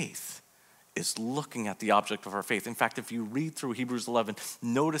 faith is looking at the object of our faith. In fact, if you read through Hebrews 11,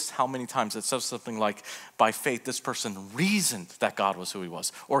 notice how many times it says something like, by faith, this person reasoned that God was who he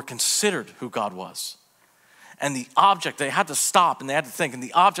was, or considered who God was. And the object, they had to stop and they had to think, and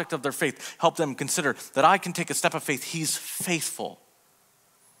the object of their faith helped them consider that I can take a step of faith. He's faithful.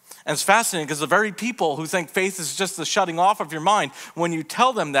 And it's fascinating because the very people who think faith is just the shutting off of your mind, when you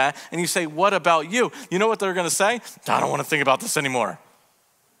tell them that and you say, what about you? You know what they're going to say? I don't want to think about this anymore.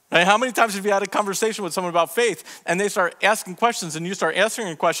 Right? How many times have you had a conversation with someone about faith and they start asking questions and you start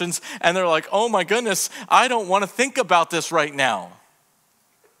answering questions and they're like, oh my goodness, I don't want to think about this right now.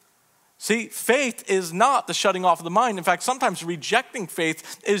 See, faith is not the shutting off of the mind. In fact, sometimes rejecting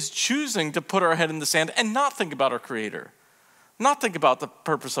faith is choosing to put our head in the sand and not think about our Creator, not think about the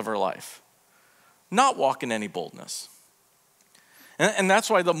purpose of our life. not walk in any boldness. And that's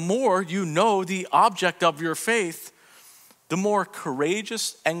why the more you know the object of your faith, the more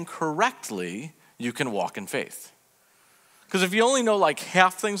courageous and correctly you can walk in faith. Because if you only know like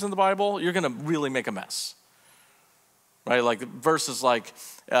half things in the Bible, you're going to really make a mess. Right? Like verses like,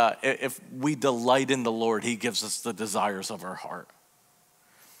 if we delight in the Lord, he gives us the desires of our heart.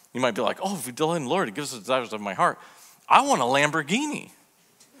 You might be like, oh, if we delight in the Lord, he gives us the desires of my heart. I want a Lamborghini.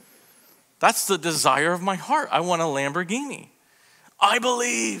 That's the desire of my heart. I want a Lamborghini. I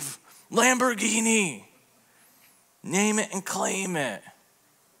believe, Lamborghini. Name it and claim it.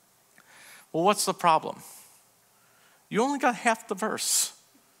 Well, what's the problem? You only got half the verse.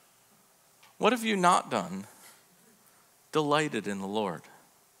 What have you not done? Delighted in the Lord.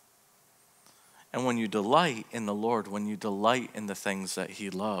 And when you delight in the Lord, when you delight in the things that he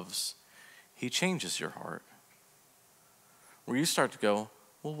loves, he changes your heart. Where you start to go,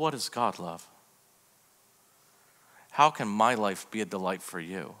 well, what does God love? How can my life be a delight for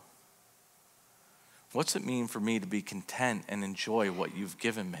you? What's it mean for me to be content and enjoy what you've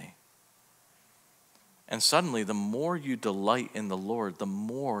given me? And suddenly, the more you delight in the Lord, the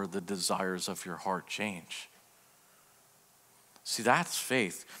more the desires of your heart change. See, that's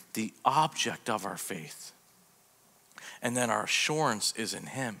faith, the object of our faith. And then our assurance is in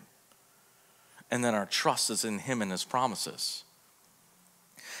him. And then our trust is in him and his promises.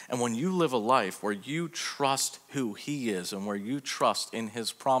 And when you live a life where you trust who he is and where you trust in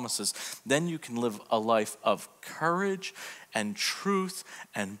his promises, then you can live a life of courage and truth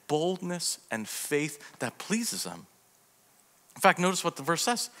and boldness and faith that pleases him. In fact, notice what the verse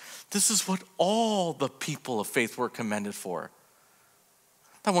says. This is what all the people of faith were commended for.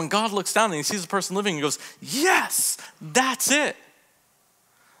 That when God looks down and he sees a person living, he goes, yes, that's it.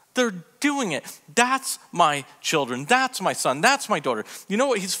 They're doing it. That's my children. That's my son. That's my daughter. You know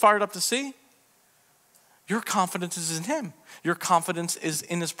what he's fired up to see? Your confidence is in him. Your confidence is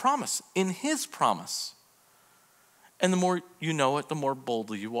in his promise, in his promise. And the more you know it, the more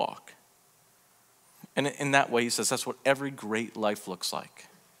boldly you walk. And in that way, he says that's what every great life looks like.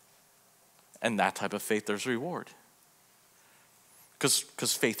 And that type of faith, there's reward.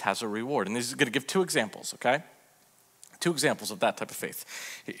 Because faith has a reward. And he's going to give two examples, okay? Two examples of that type of faith.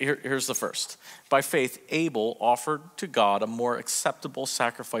 Here's the first. By faith, Abel offered to God a more acceptable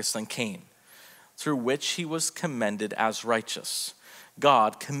sacrifice than Cain, through which he was commended as righteous.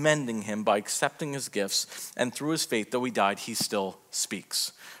 God commending him by accepting his gifts, and through his faith, though he died, he still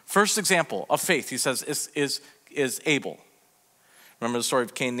speaks. First example of faith, he says, is Abel. Remember the story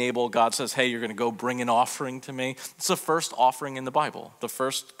of Cain and Abel? God says, hey, you're going to go bring an offering to me. It's the first offering in the Bible, the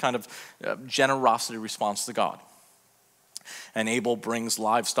first kind of generosity response to God. And Abel brings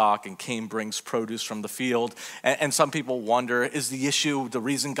livestock and Cain brings produce from the field. And some people wonder, is the issue, the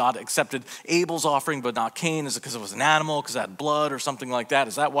reason God accepted Abel's offering but not Cain, is it because it was an animal, because it had blood or something like that?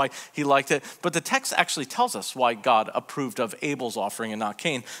 Is that why he liked it? But the text actually tells us why God approved of Abel's offering and not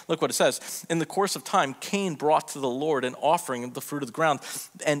Cain. Look what it says. In the course of time, Cain brought to the Lord an offering of the fruit of the ground.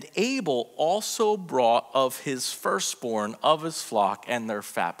 And Abel also brought of his firstborn of his flock and their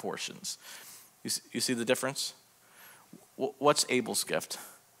fat portions. You see the difference? What's Abel's gift?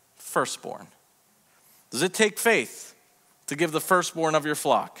 Firstborn. Does it take faith to give the firstborn of your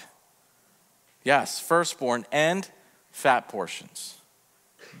flock? Yes, firstborn and fat portions,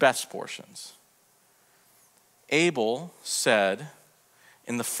 best portions. Abel said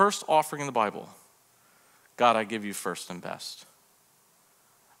in the first offering in the Bible, God, I give you first and best.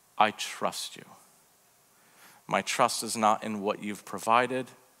 I trust you. My trust is not in what you've provided.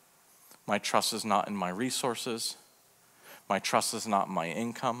 My trust is not in my resources. My trust is not my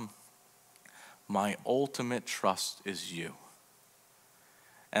income. My ultimate trust is you.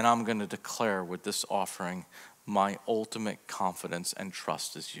 And I'm going to declare with this offering, my ultimate confidence and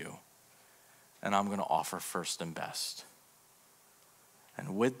trust is you. And I'm going to offer first and best.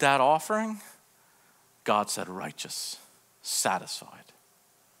 And with that offering, God said righteous, satisfied.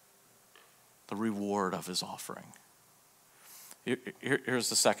 The reward of his offering. Here's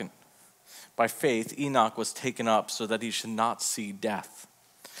the second. By faith, Enoch was taken up so that he should not see death.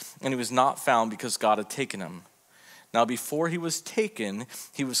 And he was not found because God had taken him. Now, before he was taken,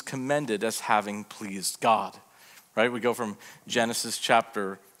 he was commended as having pleased God. Right? We go from Genesis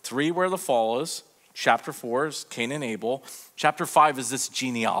chapter 3, where the fall is. Chapter 4 is Cain and Abel. Chapter 5 is this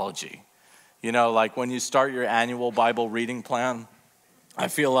genealogy. You know, like when you start your annual Bible reading plan, I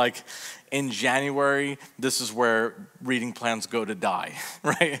feel like in January, this is where reading plans go to die,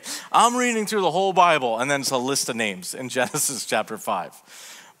 right? I'm reading through the whole Bible, and then it's a list of names in Genesis chapter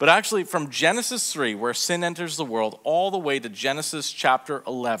 5. But actually, from Genesis 3, where sin enters the world, all the way to Genesis chapter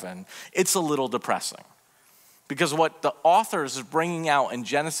 11, it's a little depressing. Because what the authors are bringing out in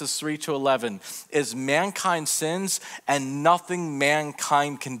Genesis 3 to 11 is mankind sins, and nothing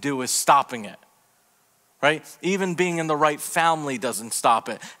mankind can do is stopping it. Right? Even being in the right family doesn't stop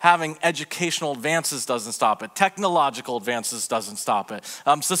it. Having educational advances doesn't stop it. Technological advances doesn't stop it.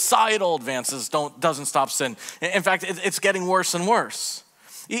 Societal advances doesn't stop sin. In fact, it's getting worse and worse.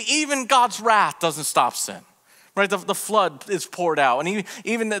 Even God's wrath doesn't stop sin. Right? The flood is poured out. And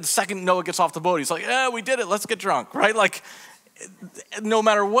even the second Noah gets off the boat, he's like, yeah, we did it. Let's get drunk. Right? Like, no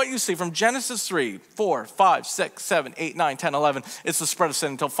matter what you see, from Genesis 3, 4, 5, 6, 7, 8, 9, 10, 11, it's the spread of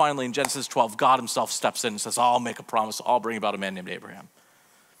sin until finally in Genesis 12, God himself steps in and says, I'll make a promise. I'll bring about a man named Abraham.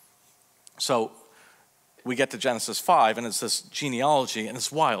 So we get to Genesis 5, and it's this genealogy, and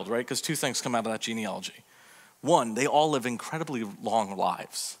it's wild, right? Because two things come out of that genealogy. One, they all live incredibly long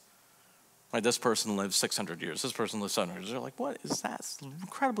lives. Right? This person lives 600 years. This person lives 700 years. They're like, what is that? It's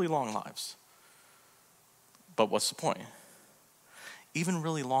incredibly long lives. But what's the point? Even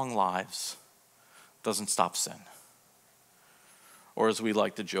really long lives doesn't stop sin. Or as we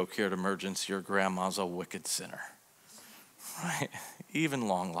like to joke here at Emergence, your grandma's a wicked sinner. Right? Even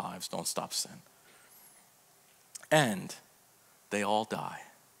long lives don't stop sin. And they all die.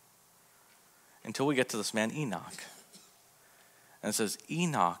 Until we get to this man Enoch. And it says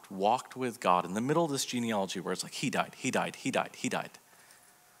Enoch walked with God in the middle of this genealogy where it's like he died. I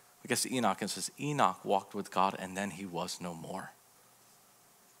guess Enoch, and it says Enoch walked with God and then he was no more.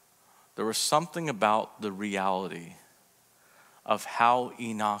 There was something about the reality of how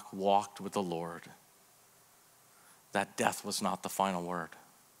Enoch walked with the Lord that death was not the final word.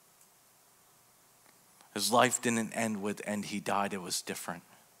 His life didn't end with and he died. It was different.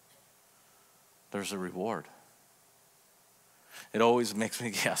 There's a reward. It always makes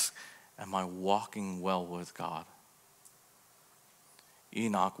me ask, am I walking well with God?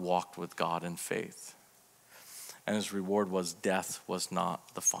 Enoch walked with God in faith. And his reward was death was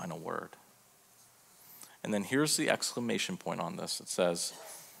not the final word. And then here's the exclamation point on this. It says,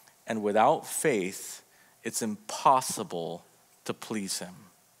 and without faith, it's impossible to please him.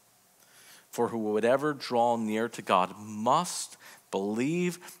 For who would ever draw near to God must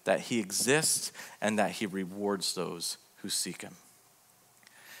believe that he exists and that he rewards those who seek him.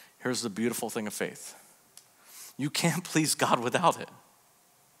 Here's the beautiful thing of faith. You can't please God without it.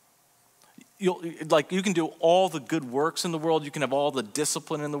 You can do all the good works in the world. You can have all the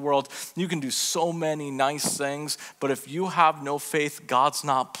discipline in the world. You can do so many nice things. But if you have no faith, God's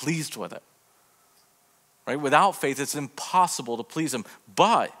not pleased with it. Right? Without faith, it's impossible to please him.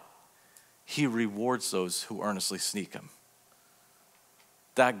 But he rewards those who earnestly seek him.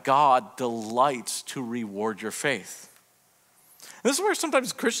 That God delights to reward your faith. This is where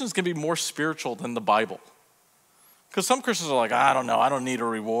sometimes Christians can be more spiritual than the Bible. Because some Christians are like, I don't know, I don't need a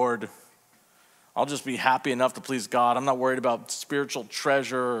reward. I'll just be happy enough to please God. I'm not worried about spiritual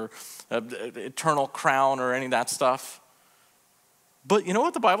treasure or eternal crown or any of that stuff. But you know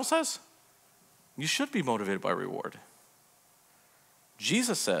what the Bible says? You should be motivated by reward.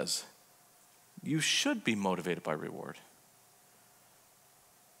 Jesus says you should be motivated by reward.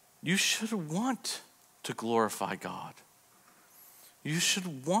 You should want to glorify God. You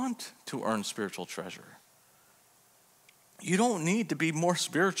should want to earn spiritual treasure. You don't need to be more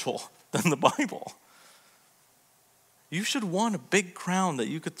spiritual than the Bible. You should want a big crown that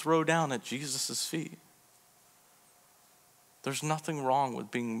you could throw down at Jesus' feet. There's nothing wrong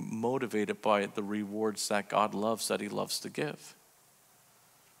with being motivated by the rewards that God loves, that he loves to give.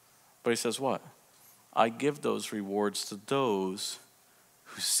 But he says what? I give those rewards to those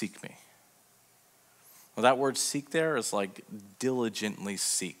who seek me. Well, that word seek there is like diligently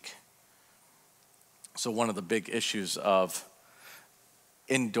seek. So one of the big issues of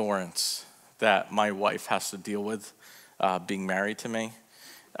endurance that my wife has to deal with being married to me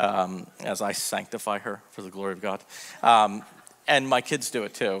as I sanctify her for the glory of God, and my kids do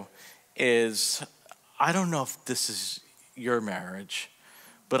it too, is I don't know if this is your marriage,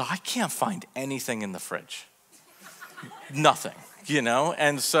 but I can't find anything in the fridge. Nothing, you know?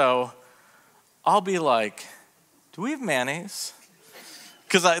 And so I'll be like, do we have mayonnaise?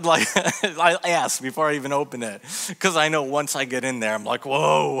 Because I ask before I even open it. Because I know once I get in there, I'm like,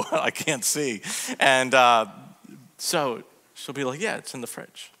 whoa, I can't see. And so she'll be like, yeah, it's in the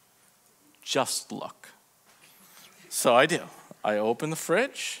fridge. Just look. So I do. I open the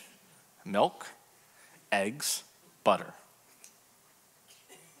fridge, milk, eggs, butter.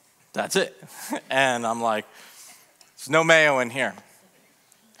 That's it. And I'm like, there's no mayo in here.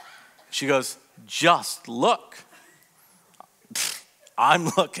 She goes, just look. I'm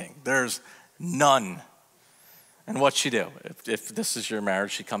looking. There's none. And what'd she do? If this is your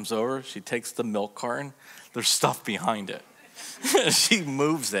marriage, she comes over, she takes the milk carton, there's stuff behind it. She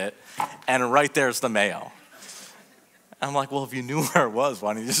moves it, and right there's the mayo. I'm like, well, if you knew where it was,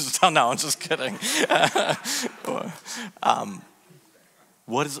 why don't you just tell? No, I'm just kidding.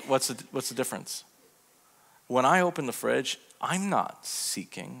 What's the difference? When I open the fridge, I'm not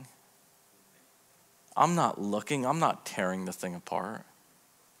seeking. I'm not looking. I'm not tearing the thing apart.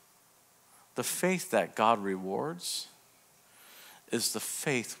 The faith that God rewards is the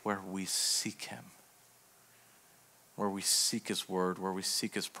faith where we seek him, where we seek his word, where we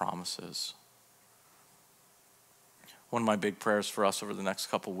seek his promises. One of my big prayers for us over the next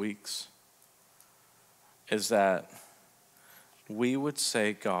couple weeks is that we would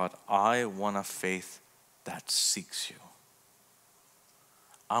say, God, I want a faith that seeks you.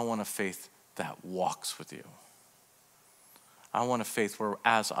 I want a faith that walks with you. I want a faith where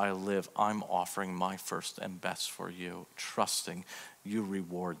as I live, I'm offering my first and best for you, trusting you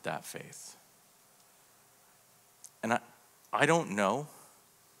reward that faith. And I don't know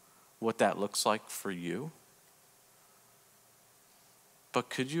what that looks like for you, but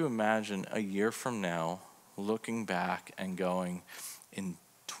could you imagine a year from now looking back and going, in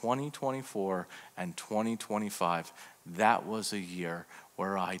 2024 and 2025, that was a year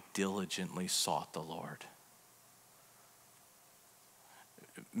where I diligently sought the Lord.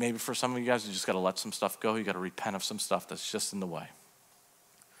 Maybe for some of you guys, you just got to let some stuff go. You got to repent of some stuff that's just in the way.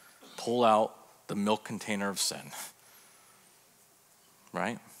 Pull out the milk container of sin,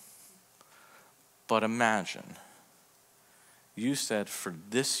 right? But imagine, you said for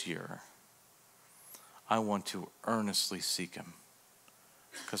this year, I want to earnestly seek him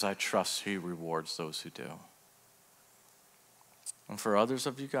because I trust he rewards those who do. And for others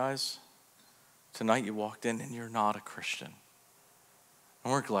of you guys, tonight you walked in and you're not a Christian.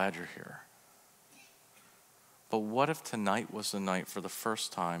 And we're glad you're here. But what if tonight was the night for the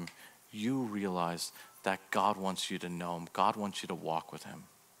first time you realized that God wants you to know him, God wants you to walk with him.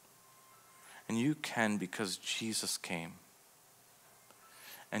 And you can because Jesus came.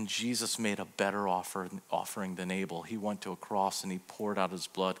 And Jesus made a better offering than Abel. He went to a cross and he poured out his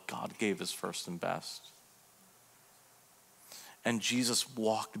blood. God gave his first and best. And Jesus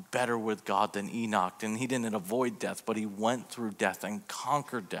walked better with God than Enoch. And he didn't avoid death, but he went through death and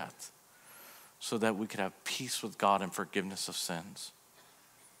conquered death so that we could have peace with God and forgiveness of sins.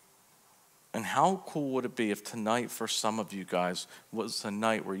 And how cool would it be if tonight for some of you guys was a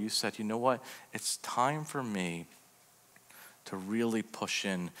night where you said, you know what? It's time for me to really push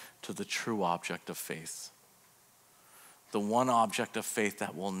in to the true object of faith. The one object of faith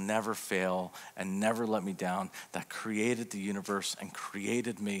that will never fail and never let me down, that created the universe and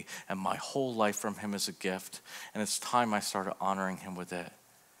created me and my whole life from him as a gift. And it's time I started honoring him with it.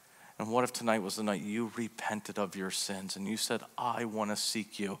 And what if tonight was the night you repented of your sins and you said, I want to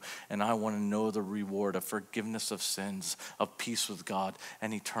seek you and I want to know the reward of forgiveness of sins, of peace with God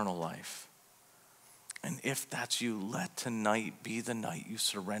and eternal life. And if that's you, let tonight be the night you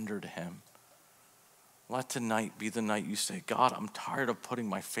surrender to him. Let tonight be the night you say, God, I'm tired of putting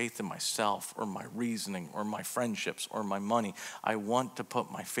my faith in myself or my reasoning or my friendships or my money. I want to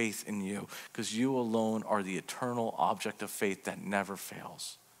put my faith in you because you alone are the eternal object of faith that never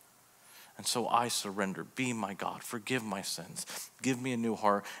fails. And so I surrender. Be my God. Forgive my sins. Give me a new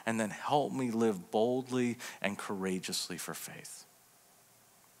heart and then help me live boldly and courageously for faith.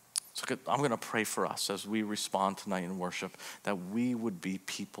 So I'm going to pray for us as we respond tonight in worship that we would be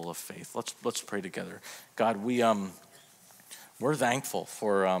people of faith. Let's pray together. God, we're thankful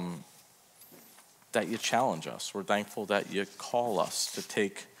for that you challenge us. We're thankful that you call us to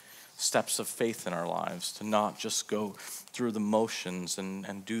take steps of faith in our lives, to not just go through the motions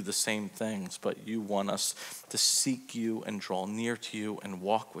and do the same things, but you want us to seek you and draw near to you and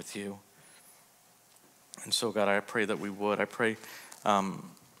walk with you. And so, God, I pray that we would. I pray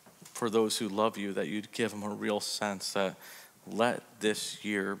for those who love you, that you'd give them a real sense that let this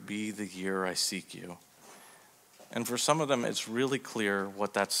year be the year I seek you. And for some of them, it's really clear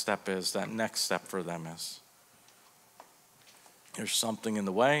what that step is, that next step for them is. There's something in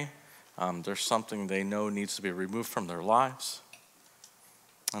the way. There's something they know needs to be removed from their lives.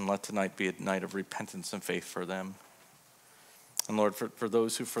 And let tonight be a night of repentance and faith for them. And Lord, for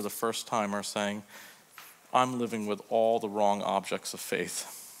those who for the first time are saying, I'm living with all the wrong objects of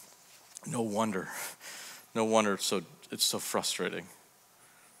faith. No wonder it's so frustrating.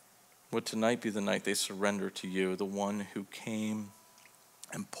 Would tonight be the night they surrender to you, the one who came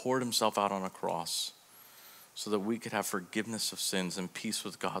and poured himself out on a cross so that we could have forgiveness of sins and peace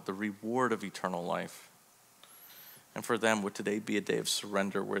with God, the reward of eternal life. And for them, would today be a day of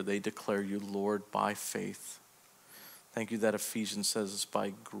surrender where they declare you Lord by faith. Thank you that Ephesians says it's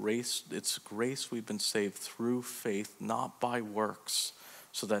by grace, it's grace we've been saved through faith, not by works,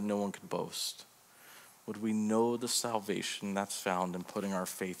 so that no one can boast. Would we know the salvation that's found in putting our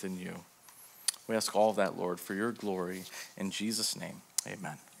faith in you? We ask all of that, Lord, for your glory. In Jesus' name,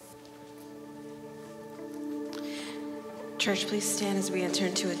 amen. Church, please stand as we enter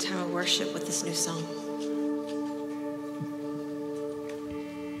into a time of worship with this new song.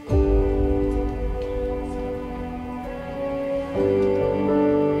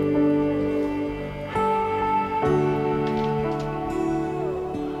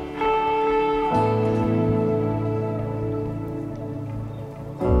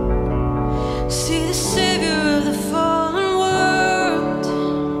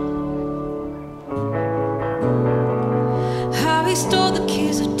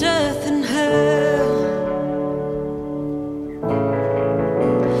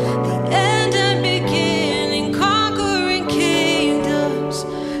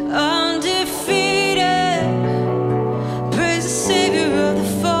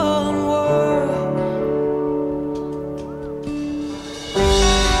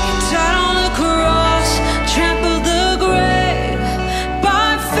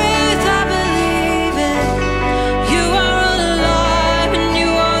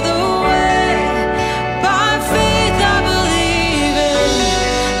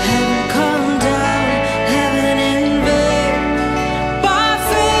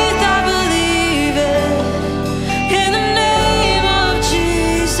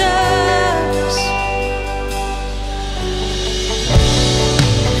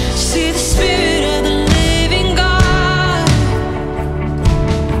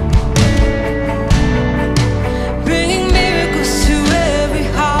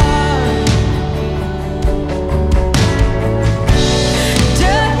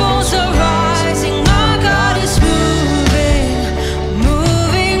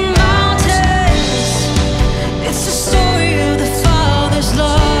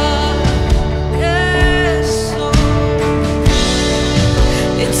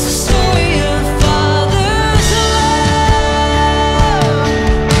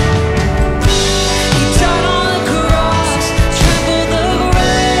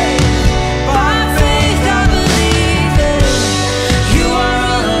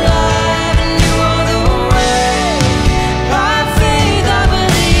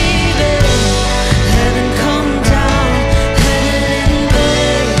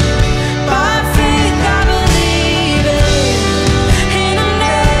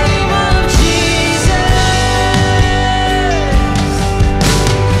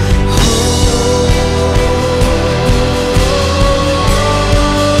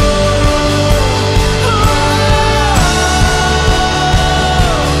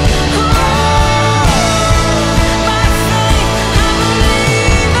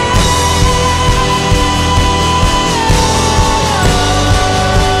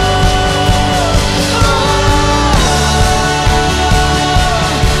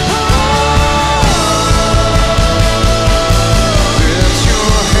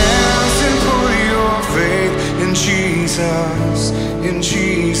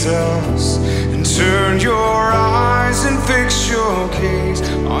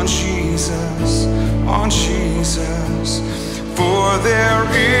 For there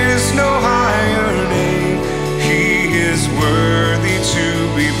is no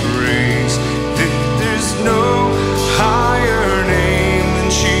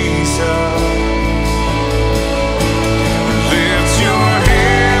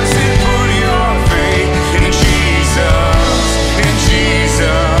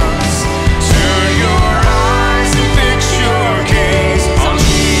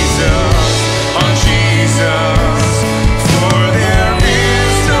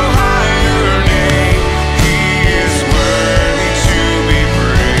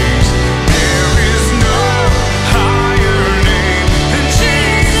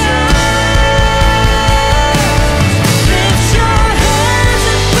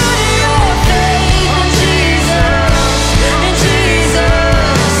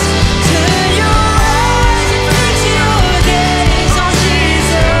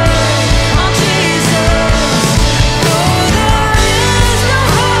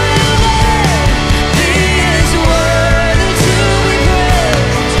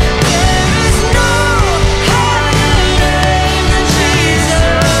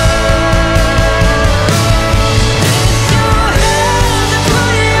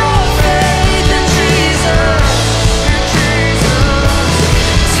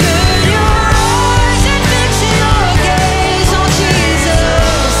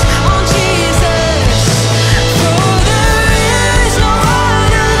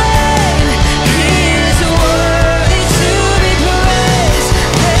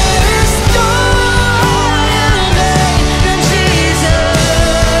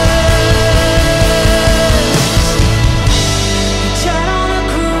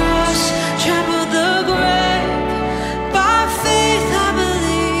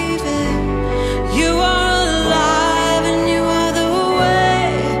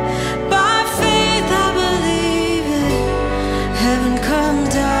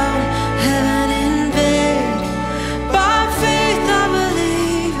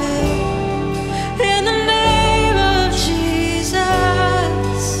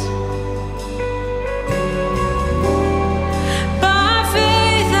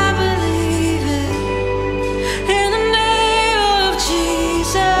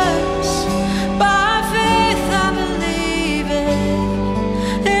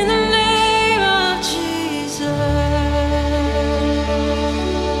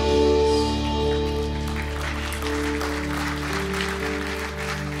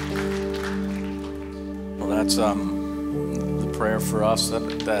it's the prayer for us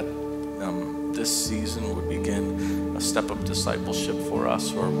that this season would begin a step-up discipleship for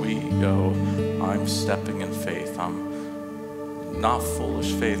us where we go, I'm stepping in faith. I'm not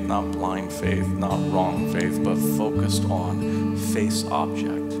foolish faith, not blind faith, not wrong faith, but focused on face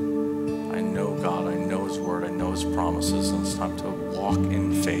object. I know God, I know His Word, I know His promises, and it's time to walk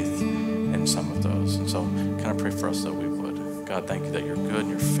in faith in some of those. And so can I pray for us that we would? God, thank you that you're good and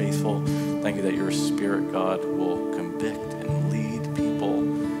you're faithful. Thank you that your Spirit, God, will convict and lead people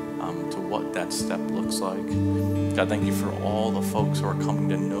to what that step looks like. God, thank you for all the folks who are coming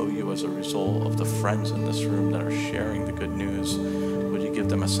to know you as a result of the friends in this room that are sharing the good news. Would you give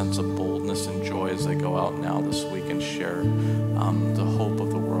them a sense of boldness and joy as they go out now this week and share the hope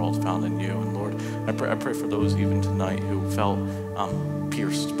of the world found in you? And Lord, I pray for those even tonight who felt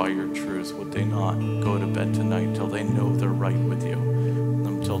pierced by your truth. Would they not go to bed tonight till they know they're right with you,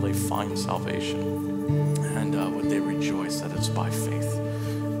 until they find salvation? And would they rejoice that it's by faith?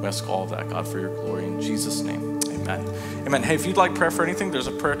 We ask all of that, God, for your glory. In Jesus' name, amen. Amen. Hey, if you'd like prayer for anything, there's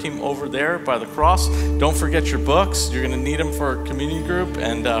a prayer team over there by the cross. Don't forget your books. You're going to need them for a community group.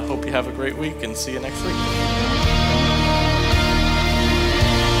 And hope you have a great week, and see you next week.